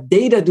we let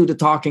data do the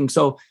talking.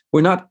 So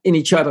we're not in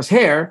each other's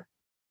hair.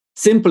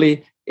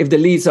 Simply, if the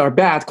leads are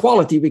bad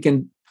quality, we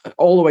can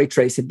all the way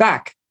trace it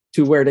back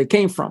to where they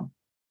came from.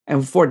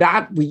 And for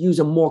that, we use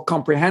a more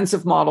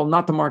comprehensive model,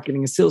 not the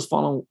marketing and sales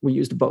funnel. We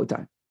use the bow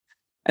tie.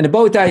 And the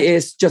bow tie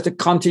is just a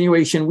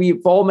continuation.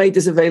 We've all made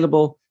this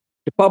available,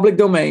 the public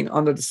domain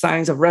under the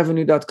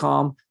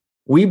scienceofrevenue.com.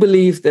 We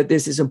believe that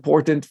this is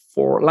important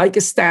for like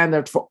a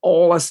standard for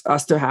all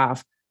us to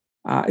have.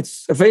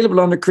 It's available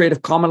under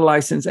Creative Commons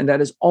license, and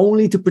that is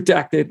only to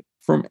protect it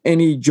from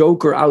any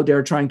joker out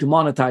there trying to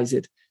monetize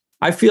it.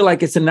 I feel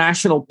like it's a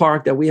national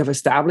park that we have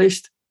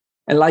established.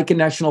 And like a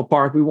national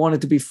park, we want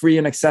it to be free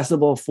and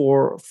accessible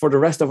for the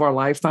rest of our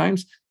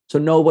lifetimes. So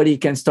nobody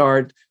can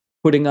start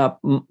putting up,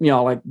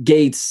 like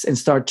gates and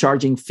start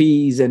charging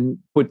fees and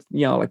put,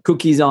 like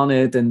cookies on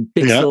it and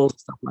pixels,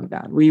 stuff like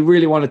that. We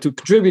really wanted to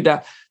contribute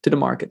that to the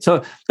market.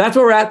 So that's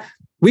where we're at.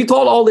 We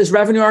call all this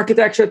revenue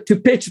architecture. To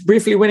pitch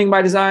briefly Winning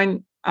by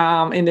Design,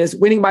 in this,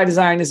 Winning by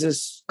Design is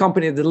this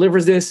company that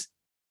delivers this.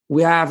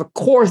 We have a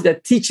course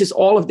that teaches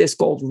all of this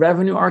called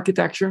Revenue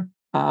Architecture.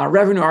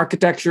 Revenue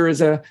Architecture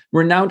is a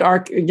renowned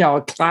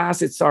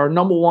class. It's our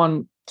number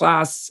one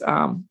class.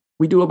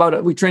 We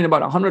train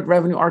about 100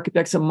 revenue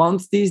architects a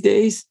month these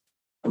days.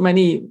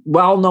 Many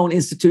well-known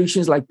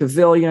institutions like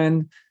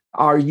Pavilion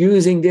are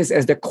using this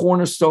as the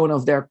cornerstone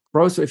of their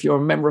growth. So if you're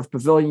a member of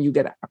Pavilion,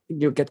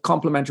 you get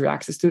complimentary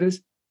access to this.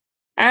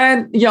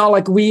 And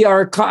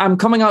I'm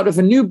coming out of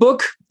a new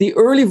book. The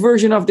early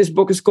version of this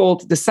book is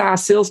called The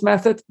SaaS Sales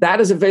Method.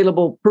 That is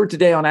available per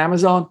today on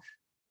Amazon.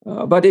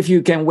 But if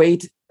you can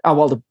wait,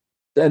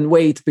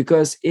 wait,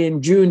 because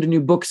in June, the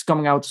new book is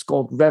coming out. It's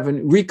called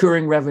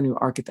Recurring Revenue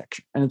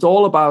Architecture. And it's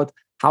all about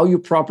how you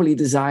properly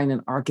design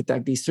and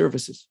architect these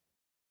services.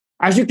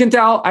 As you can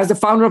tell, as the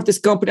founder of this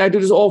company, I do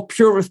this all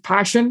pure with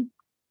passion,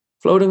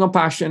 floating on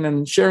passion,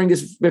 and sharing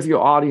this with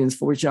your audience,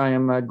 for which I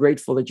am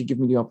grateful that you give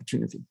me the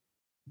opportunity.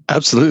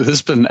 Absolutely.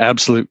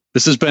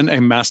 This has been a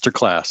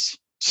masterclass.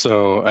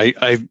 So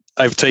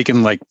I've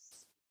taken like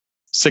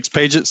 6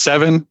 pages,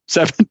 seven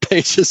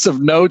pages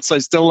of notes. I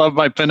still love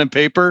my pen and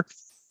paper,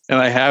 and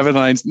I have it. And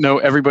I know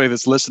everybody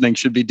that's listening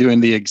should be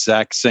doing the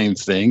exact same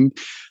thing.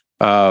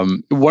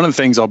 One of the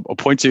things I'll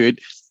point to,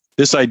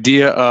 this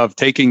idea of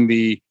taking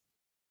the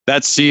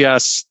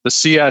CS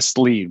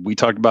lead we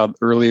talked about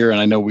earlier, and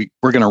I know we're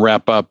going to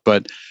wrap up,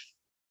 but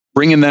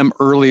bringing them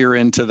earlier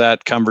into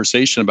that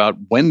conversation about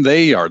when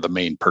they are the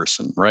main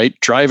person, right?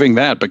 Driving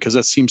that, because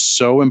that seems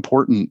so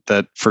important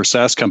that for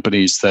SaaS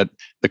companies that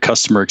the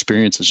customer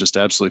experience is just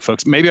absolutely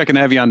focused. Maybe I can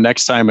have you on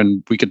next time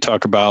and we could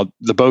talk about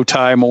the bow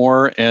tie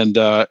more and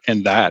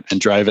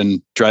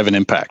driving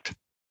impact.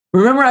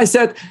 Remember I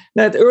said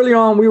that earlier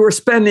on we were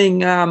spending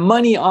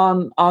money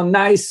on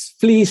nice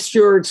fleece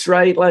shirts,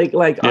 right? Like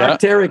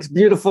Arc'teryx,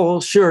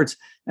 beautiful shirts,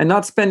 and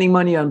not spending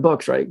money on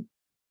books, right?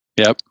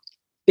 Yep.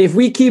 If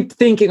we keep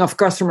thinking of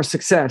customer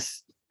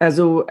success as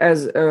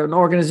an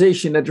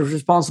organization that is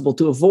responsible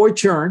to avoid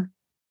churn,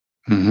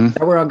 that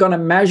we're going to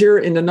measure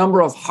in the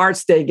number of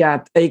hearts they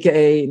get,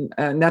 aka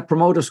Net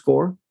Promoter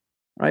Score,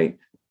 right?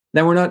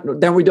 Then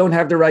we don't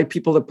have the right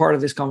people that are part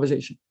of this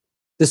conversation.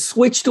 The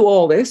switch to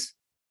all this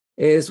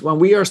is when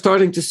we are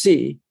starting to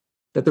see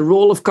that the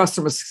role of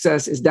customer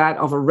success is that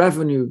of a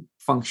revenue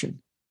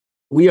function.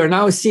 We are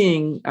now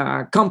seeing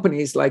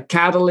companies like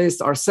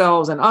Catalyst,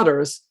 ourselves, and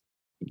others,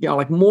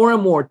 like more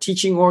and more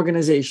teaching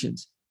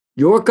organizations.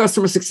 Your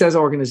customer success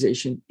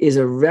organization is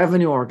a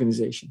revenue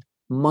organization,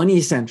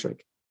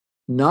 money-centric,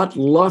 not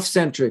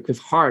love-centric with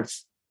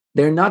hearts.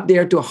 They're not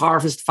there to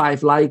harvest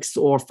 5 likes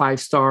or 5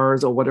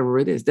 stars or whatever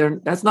it is.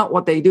 That's not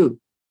what they do.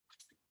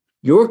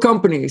 Your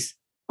companies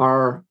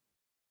are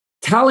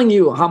telling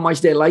you how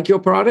much they like your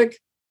product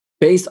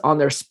based on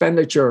their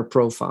expenditure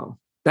profile.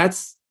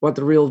 That's what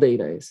the real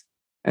data is.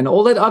 And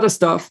all that other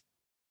stuff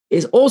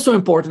is also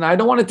important. I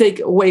don't want to take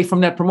away from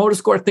Net Promoter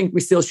Score. I think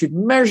we still should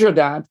measure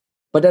that,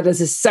 but that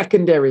is a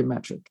secondary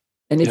metric.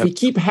 And if we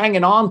keep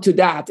hanging on to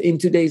that in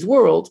today's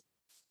world,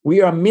 we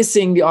are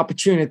missing the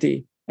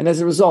opportunity. And as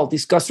a result,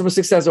 these customer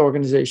success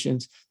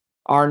organizations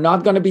are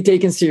not going to be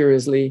taken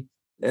seriously.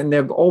 And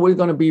they're always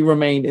going to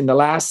remain in the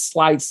last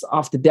slides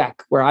of the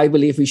deck, where I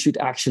believe we should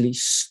actually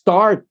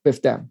start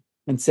with them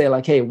and say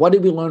like, hey, what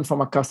did we learn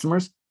from our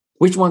customers?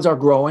 Which ones are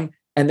growing?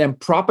 And then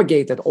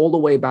propagate that all the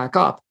way back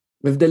up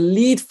with the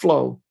lead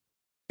flow,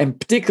 and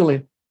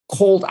particularly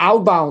cold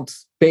outbound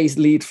based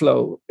lead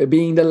flow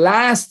being the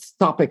last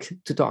topic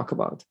to talk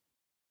about.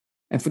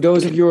 And for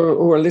those of you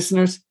who are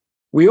listeners,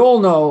 we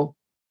all know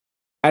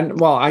And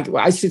well,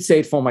 I should say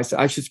it for myself.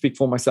 I should speak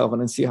for myself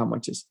and then see how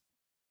much is.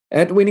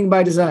 At Winning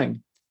by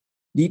Design,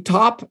 the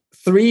top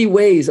 3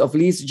 ways of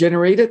leads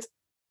generated.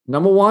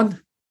 Number 1,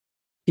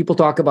 people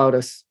talk about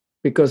us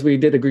because we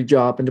did a good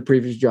job in the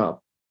previous job,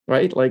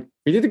 right? Like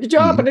we did a good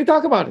job and they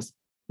talk about us.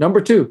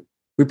 Number 2,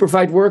 we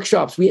provide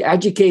workshops. We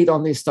educate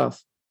on this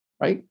stuff,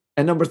 right?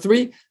 And number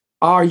 3,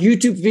 our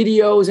YouTube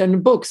videos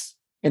and books.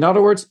 In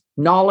other words,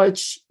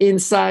 knowledge,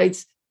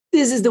 insights.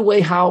 This is the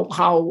way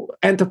how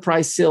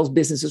enterprise sales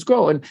businesses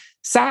grow. And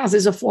SaaS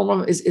is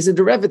a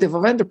derivative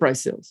of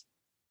enterprise sales.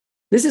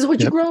 This is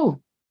what you grow.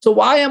 So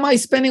why am I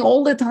spending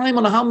all the time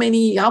on how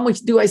much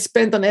do I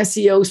spend on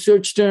SEO,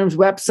 search terms,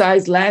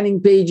 websites, landing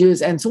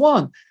pages, and so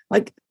on?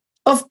 Like,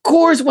 of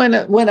course, when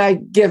I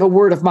give a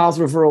word of mouth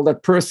referral,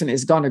 that person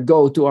is going to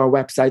go to our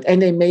website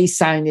and they may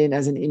sign in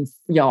as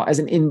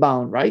an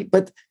inbound, right?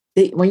 But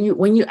when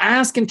you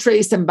ask and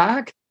trace them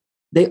back,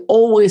 they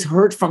always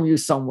heard from you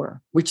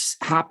somewhere, which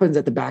happens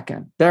at the back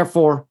end.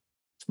 Therefore,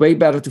 it's way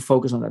better to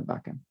focus on that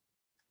back end.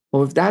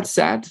 Well, with that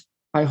said,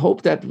 I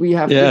hope that we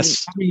have your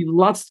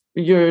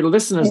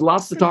listeners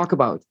lots to talk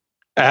about.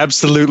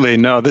 Absolutely.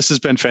 No, this has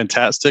been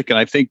fantastic. And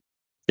I think,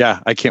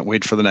 I can't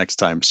wait for the next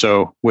time.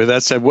 So with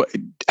that said,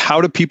 how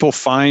do people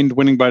find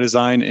Winning by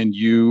Design and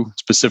you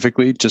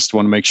specifically? Just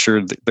want to make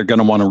sure that they're going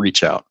to want to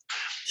reach out.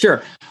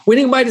 Sure.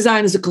 Winning by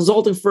Design is a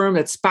consulting firm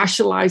that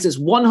specializes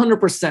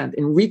 100%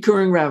 in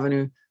recurring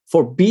revenue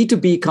for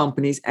B2B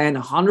companies and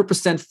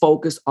 100%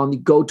 focused on the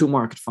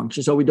go-to-market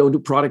function. So we don't do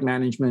product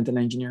management and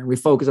engineering. We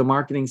focus on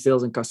marketing,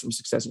 sales, and customer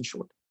success in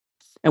short.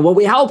 And what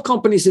we help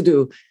companies to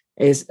do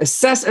is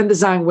assess and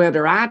design where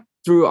they're at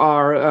through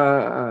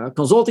our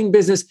consulting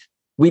business.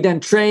 We then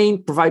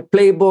train, provide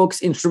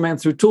playbooks,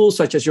 instrument through tools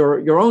such as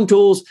your own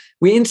tools.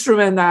 We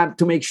instrument that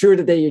to make sure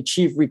that they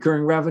achieve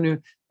recurring revenue.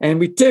 And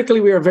we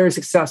are very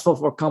successful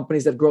for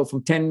companies that grow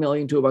from 10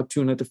 million to about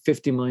 $200 to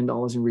 $50 million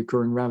in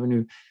recurring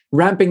revenue,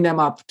 ramping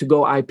them up to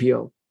go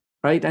IPO,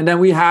 right? And then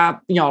we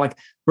have, like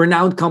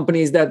renowned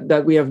companies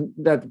that we have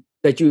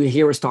that you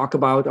hear us talk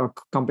about are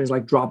companies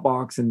like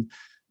Dropbox and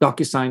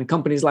DocuSign,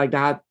 companies like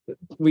that.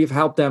 We've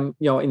helped them,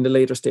 in the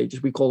later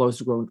stages. We call those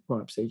the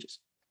grown-up stages.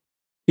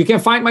 You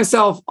can find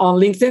myself on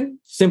LinkedIn,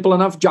 simple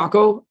enough,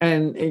 Jacco.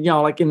 And,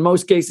 like in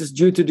most cases,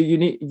 due to the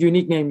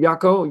unique name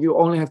Jacco, you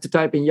only have to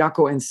type in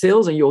Jacco and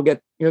sales and you'll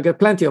get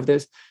plenty of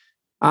this.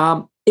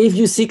 If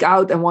you seek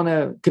out and want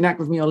to connect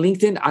with me on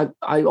LinkedIn,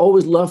 I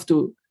always love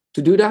to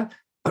do that.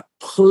 But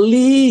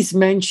please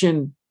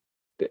mention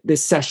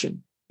this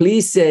session.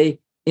 Please say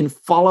in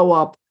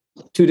follow-up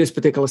to this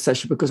particular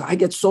session, because I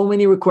get so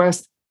many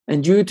requests.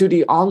 And due to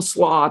the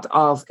onslaught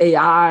of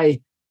AI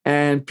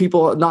and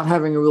people not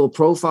having a real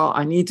profile,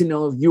 I need to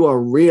know if you are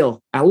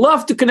real. I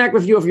love to connect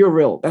with you if you're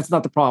real. That's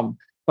not the problem.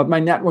 But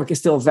my network is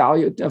still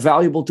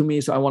valuable to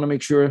me. So I want to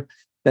make sure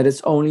that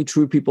it's only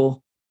true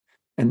people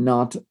and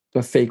not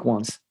the fake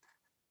ones.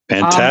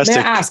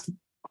 Fantastic.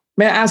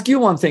 May I ask you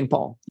one thing,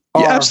 Paul?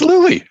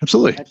 Absolutely.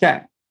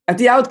 Okay. At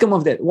the outcome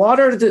of that, what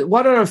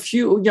are a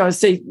few,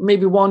 say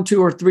maybe 1,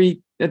 2, or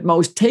 3 at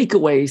most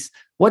takeaways?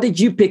 What did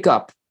you pick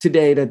up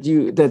today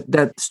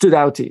that stood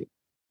out to you?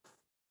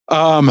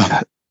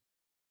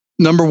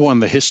 Number 1,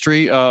 the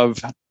history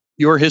of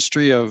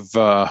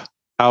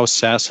how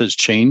SaaS has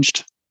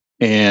changed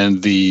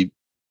and the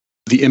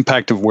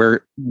impact of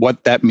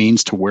what that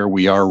means to where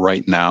we are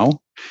right now,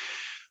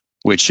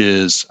 which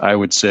is, I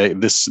would say,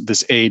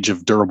 this age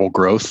of durable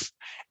growth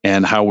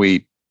and how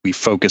we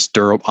focus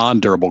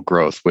on durable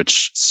growth,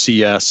 which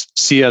CS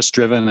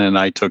driven. And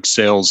I took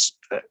sales,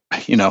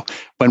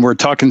 when we're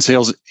talking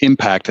sales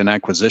impact and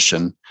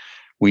acquisition,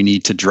 we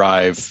need to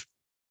drive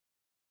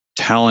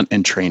talent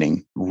and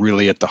training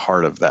really at the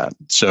heart of that.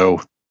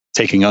 So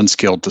taking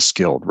unskilled to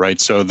skilled,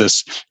 right? So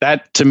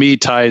that to me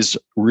ties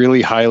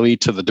really highly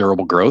to the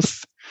durable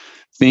growth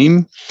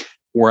theme,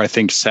 where I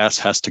think SaaS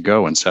has to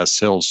go and SaaS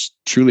sales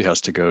truly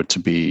has to go to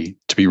be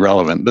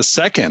relevant. The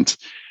second,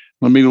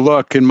 let me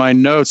look in my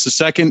notes. The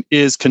second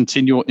is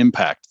continual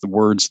impact.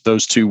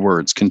 Those 2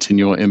 words,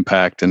 continual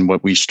impact, and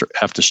what we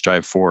have to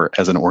strive for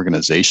as an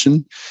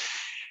organization.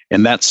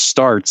 And that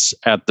starts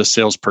at the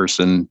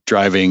salesperson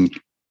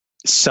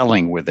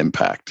selling with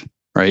impact,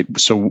 right?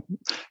 So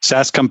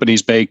SaaS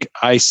companies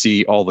I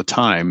see all the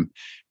time,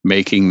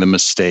 making the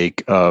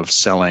mistake of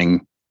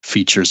selling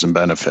features and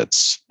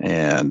benefits.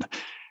 And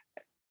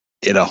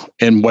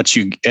what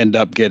you end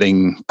up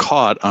getting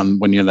caught on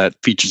when you're in that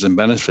features and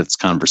benefits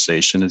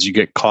conversation is you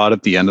get caught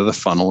at the end of the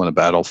funnel in a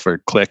battle for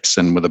clicks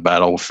and with a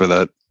battle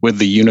with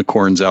the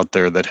unicorns out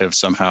there that have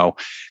somehow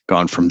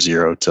gone from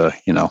 0 to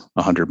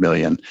 100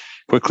 million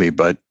quickly.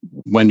 But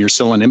when you're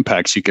selling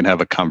impacts, you can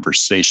have a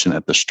conversation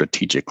at the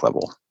strategic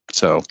level.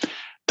 So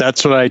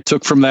that's what I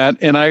took from that.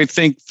 And I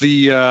think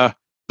the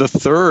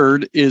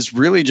third is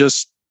really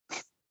just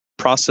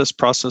process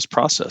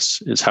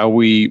is how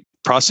we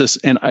process.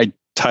 And I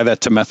tie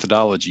that to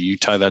methodology. You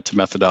tie that to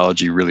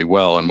methodology really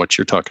well. And what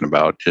you're talking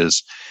about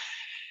is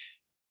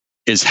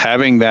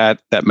having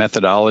that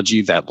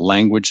methodology, that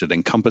language that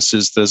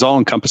encompasses, that's all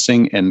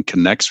encompassing and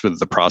connects with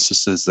the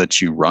processes that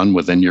you run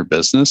within your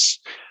business.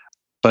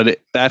 But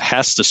that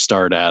has to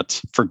start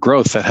for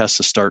growth, that has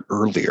to start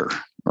earlier,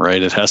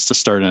 right? It has to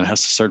start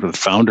with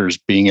founders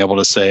being able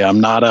to say,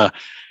 I'm a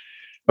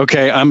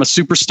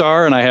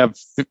superstar and I have,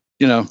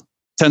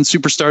 10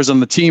 superstars on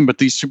the team, but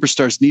these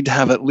superstars need to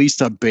have at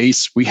least a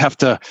base. We have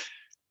to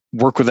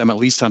work with them at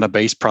least on a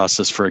base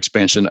process for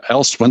expansion.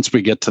 Else, once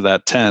we get to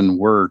that 10,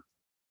 we're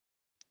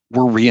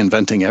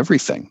reinventing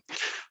everything.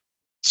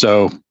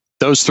 So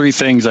those three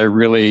things they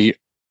really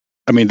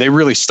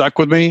stuck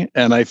with me.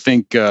 And I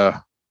think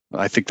they're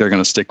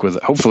going to stick with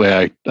it. Hopefully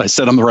I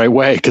said them the right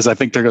way, because I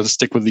think they're going to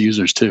stick with the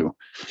users too.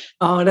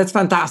 Oh, that's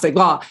fantastic.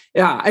 Well,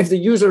 yeah, if the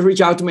users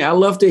reach out to me, I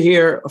love to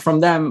hear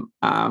from them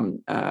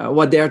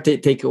what their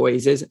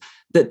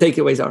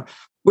takeaways are.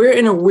 We're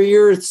in a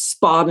weird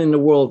spot in the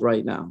world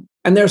right now.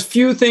 And there's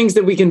few things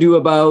that we can do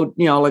about,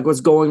 like what's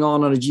going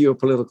on a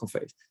geopolitical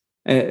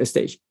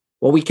stage.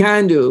 What we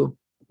can do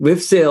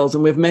with sales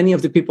and with many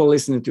of the people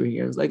listening to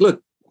here is like,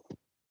 look,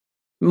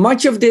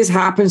 much of this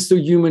happens through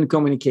human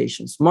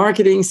communications.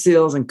 Marketing,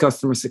 sales, and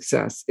customer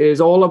success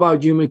is all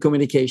about human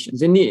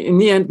communications. In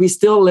the end, we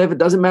still live. It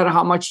doesn't matter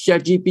how much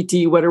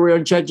ChatGPT, whether we're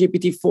on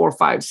ChatGPT 4,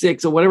 5,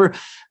 6, or whatever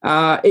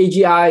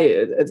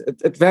AGI,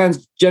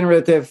 advanced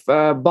generative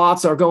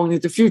bots are going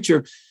into the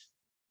future.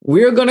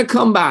 We're going to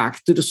come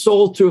back to the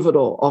soul truth of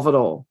it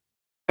all,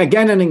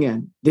 again and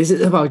again. This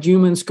is about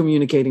humans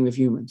communicating with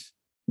humans.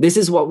 This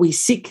is what we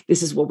seek.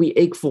 This is what we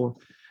ache for.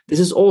 This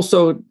is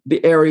also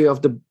the area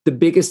of the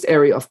biggest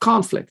area of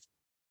conflict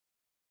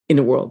in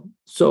the world.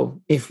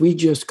 So if we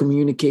just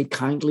communicate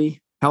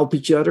kindly, help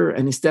each other,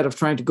 and instead of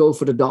trying to go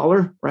for the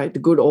dollar, right, the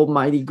good old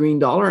mighty green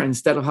dollar, and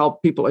instead of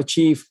help people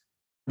achieve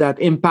that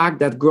impact,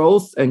 that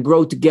growth, and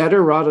grow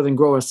together rather than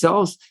grow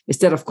ourselves,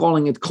 instead of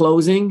calling it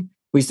closing,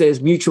 we say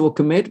it's mutual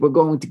commit. We're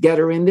going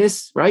together in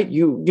this, right?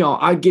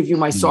 I give you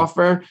my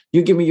software,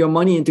 you give me your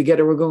money, and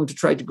together we're going to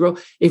try to grow.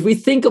 If we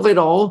think of it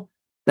all,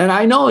 then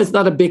I know it's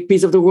not a big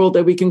piece of the world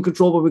that we can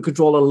control, but we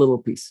control a little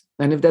piece.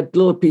 And if that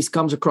little piece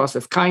comes across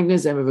with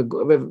kindness and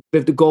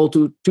with the goal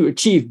to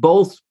achieve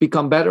both,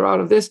 become better out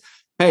of this,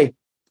 hey,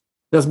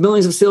 there's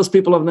millions of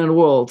salespeople in the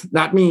world.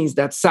 That means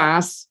that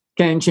SaaS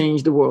can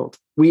change the world.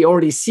 We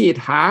already see it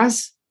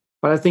has,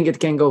 but I think it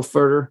can go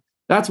further.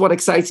 That's what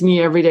excites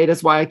me every day.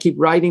 That's why I keep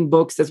writing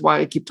books. That's why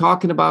I keep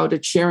talking about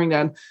it, sharing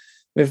that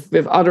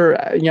with other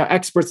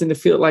experts in the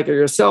field like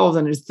yourselves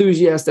and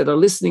enthusiasts that are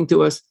listening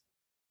to us.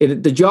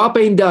 The job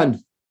ain't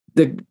done.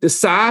 The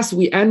SaaS,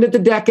 we ended the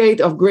decade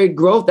of great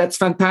growth. That's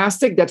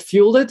fantastic. That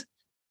fueled it.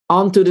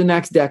 On to the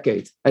next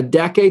decade. A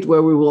decade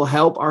where we will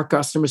help our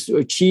customers to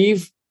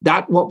achieve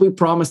what we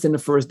promised in the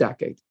first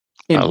decade.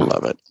 I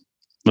love it.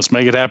 Let's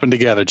make it happen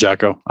together,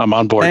 Jacco. I'm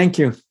on board. Thank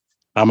you.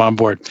 I'm on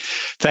board.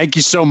 Thank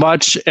you so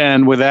much.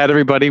 And with that,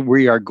 everybody,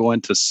 we are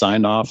going to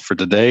sign off for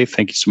today.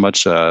 Thank you so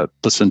much.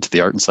 Listen to the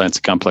Art and Science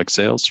of Complex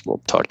Sales.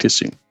 We'll talk to you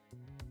soon.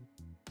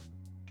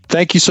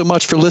 Thank you so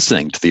much for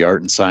listening to the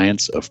Art and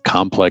Science of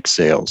Complex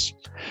Sales.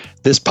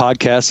 This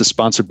podcast is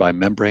sponsored by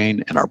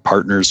Membrane and our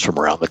partners from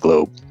around the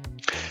globe.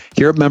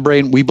 Here at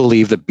Membrane, we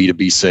believe that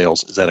B2B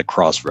sales is at a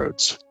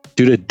crossroads.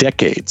 Due to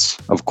decades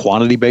of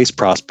quantity-based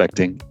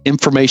prospecting,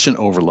 information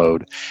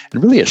overload,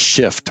 and really a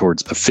shift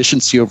towards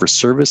efficiency over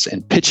service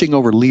and pitching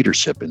over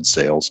leadership in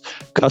sales,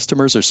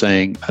 customers are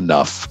saying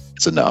enough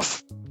is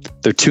enough.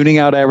 They're tuning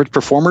out average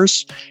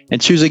performers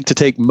and choosing to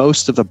take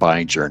most of the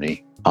buying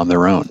journey on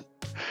their own.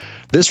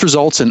 This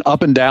results in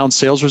up and down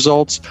sales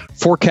results,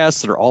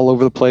 forecasts that are all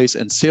over the place,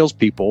 and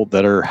salespeople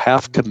that are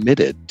half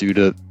committed due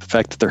to the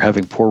fact that they're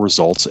having poor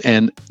results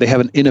and they have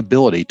an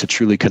inability to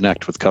truly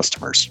connect with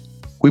customers.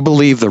 We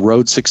believe the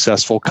road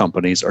successful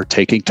companies are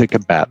taking to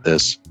combat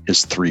this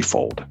is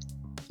threefold.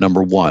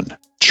 Number one,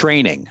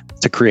 training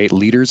to create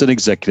leaders and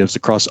executives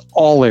across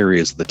all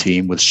areas of the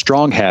team with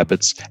strong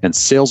habits and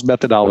sales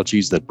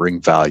methodologies that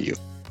bring value.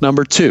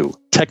 Number two,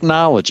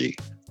 technology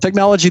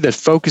that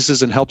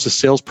focuses and helps a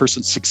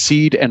salesperson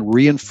succeed and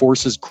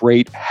reinforces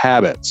great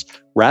habits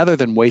rather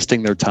than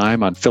wasting their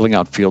time on filling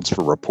out fields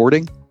for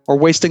reporting or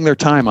wasting their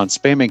time on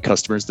spamming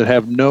customers that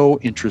have no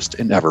interest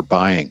in ever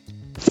buying.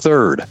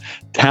 Third,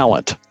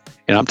 talent.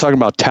 And I'm talking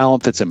about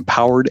talent that's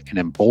empowered and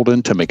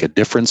emboldened to make a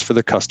difference for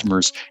their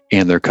customers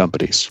and their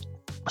companies.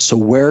 So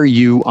where are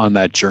you on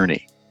that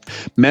journey?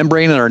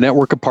 Membrane and our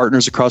network of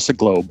partners across the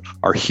globe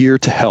are here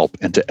to help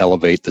and to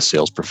elevate the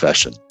sales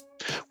profession.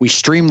 We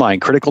streamline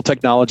critical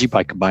technology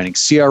by combining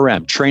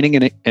CRM, training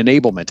and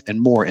enablement, and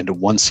more into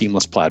one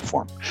seamless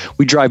platform.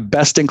 We drive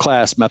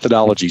best-in-class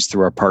methodologies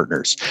through our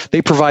partners.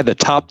 They provide the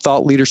top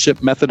thought leadership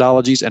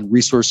methodologies and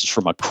resources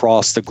from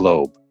across the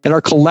globe. And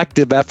our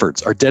collective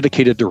efforts are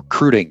dedicated to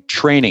recruiting,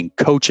 training,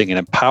 coaching, and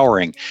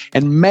empowering,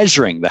 and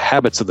measuring the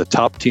habits of the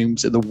top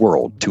teams in the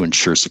world to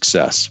ensure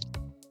success.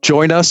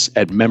 Join us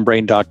at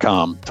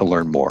membrane.com to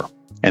learn more.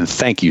 And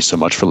thank you so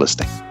much for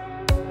listening.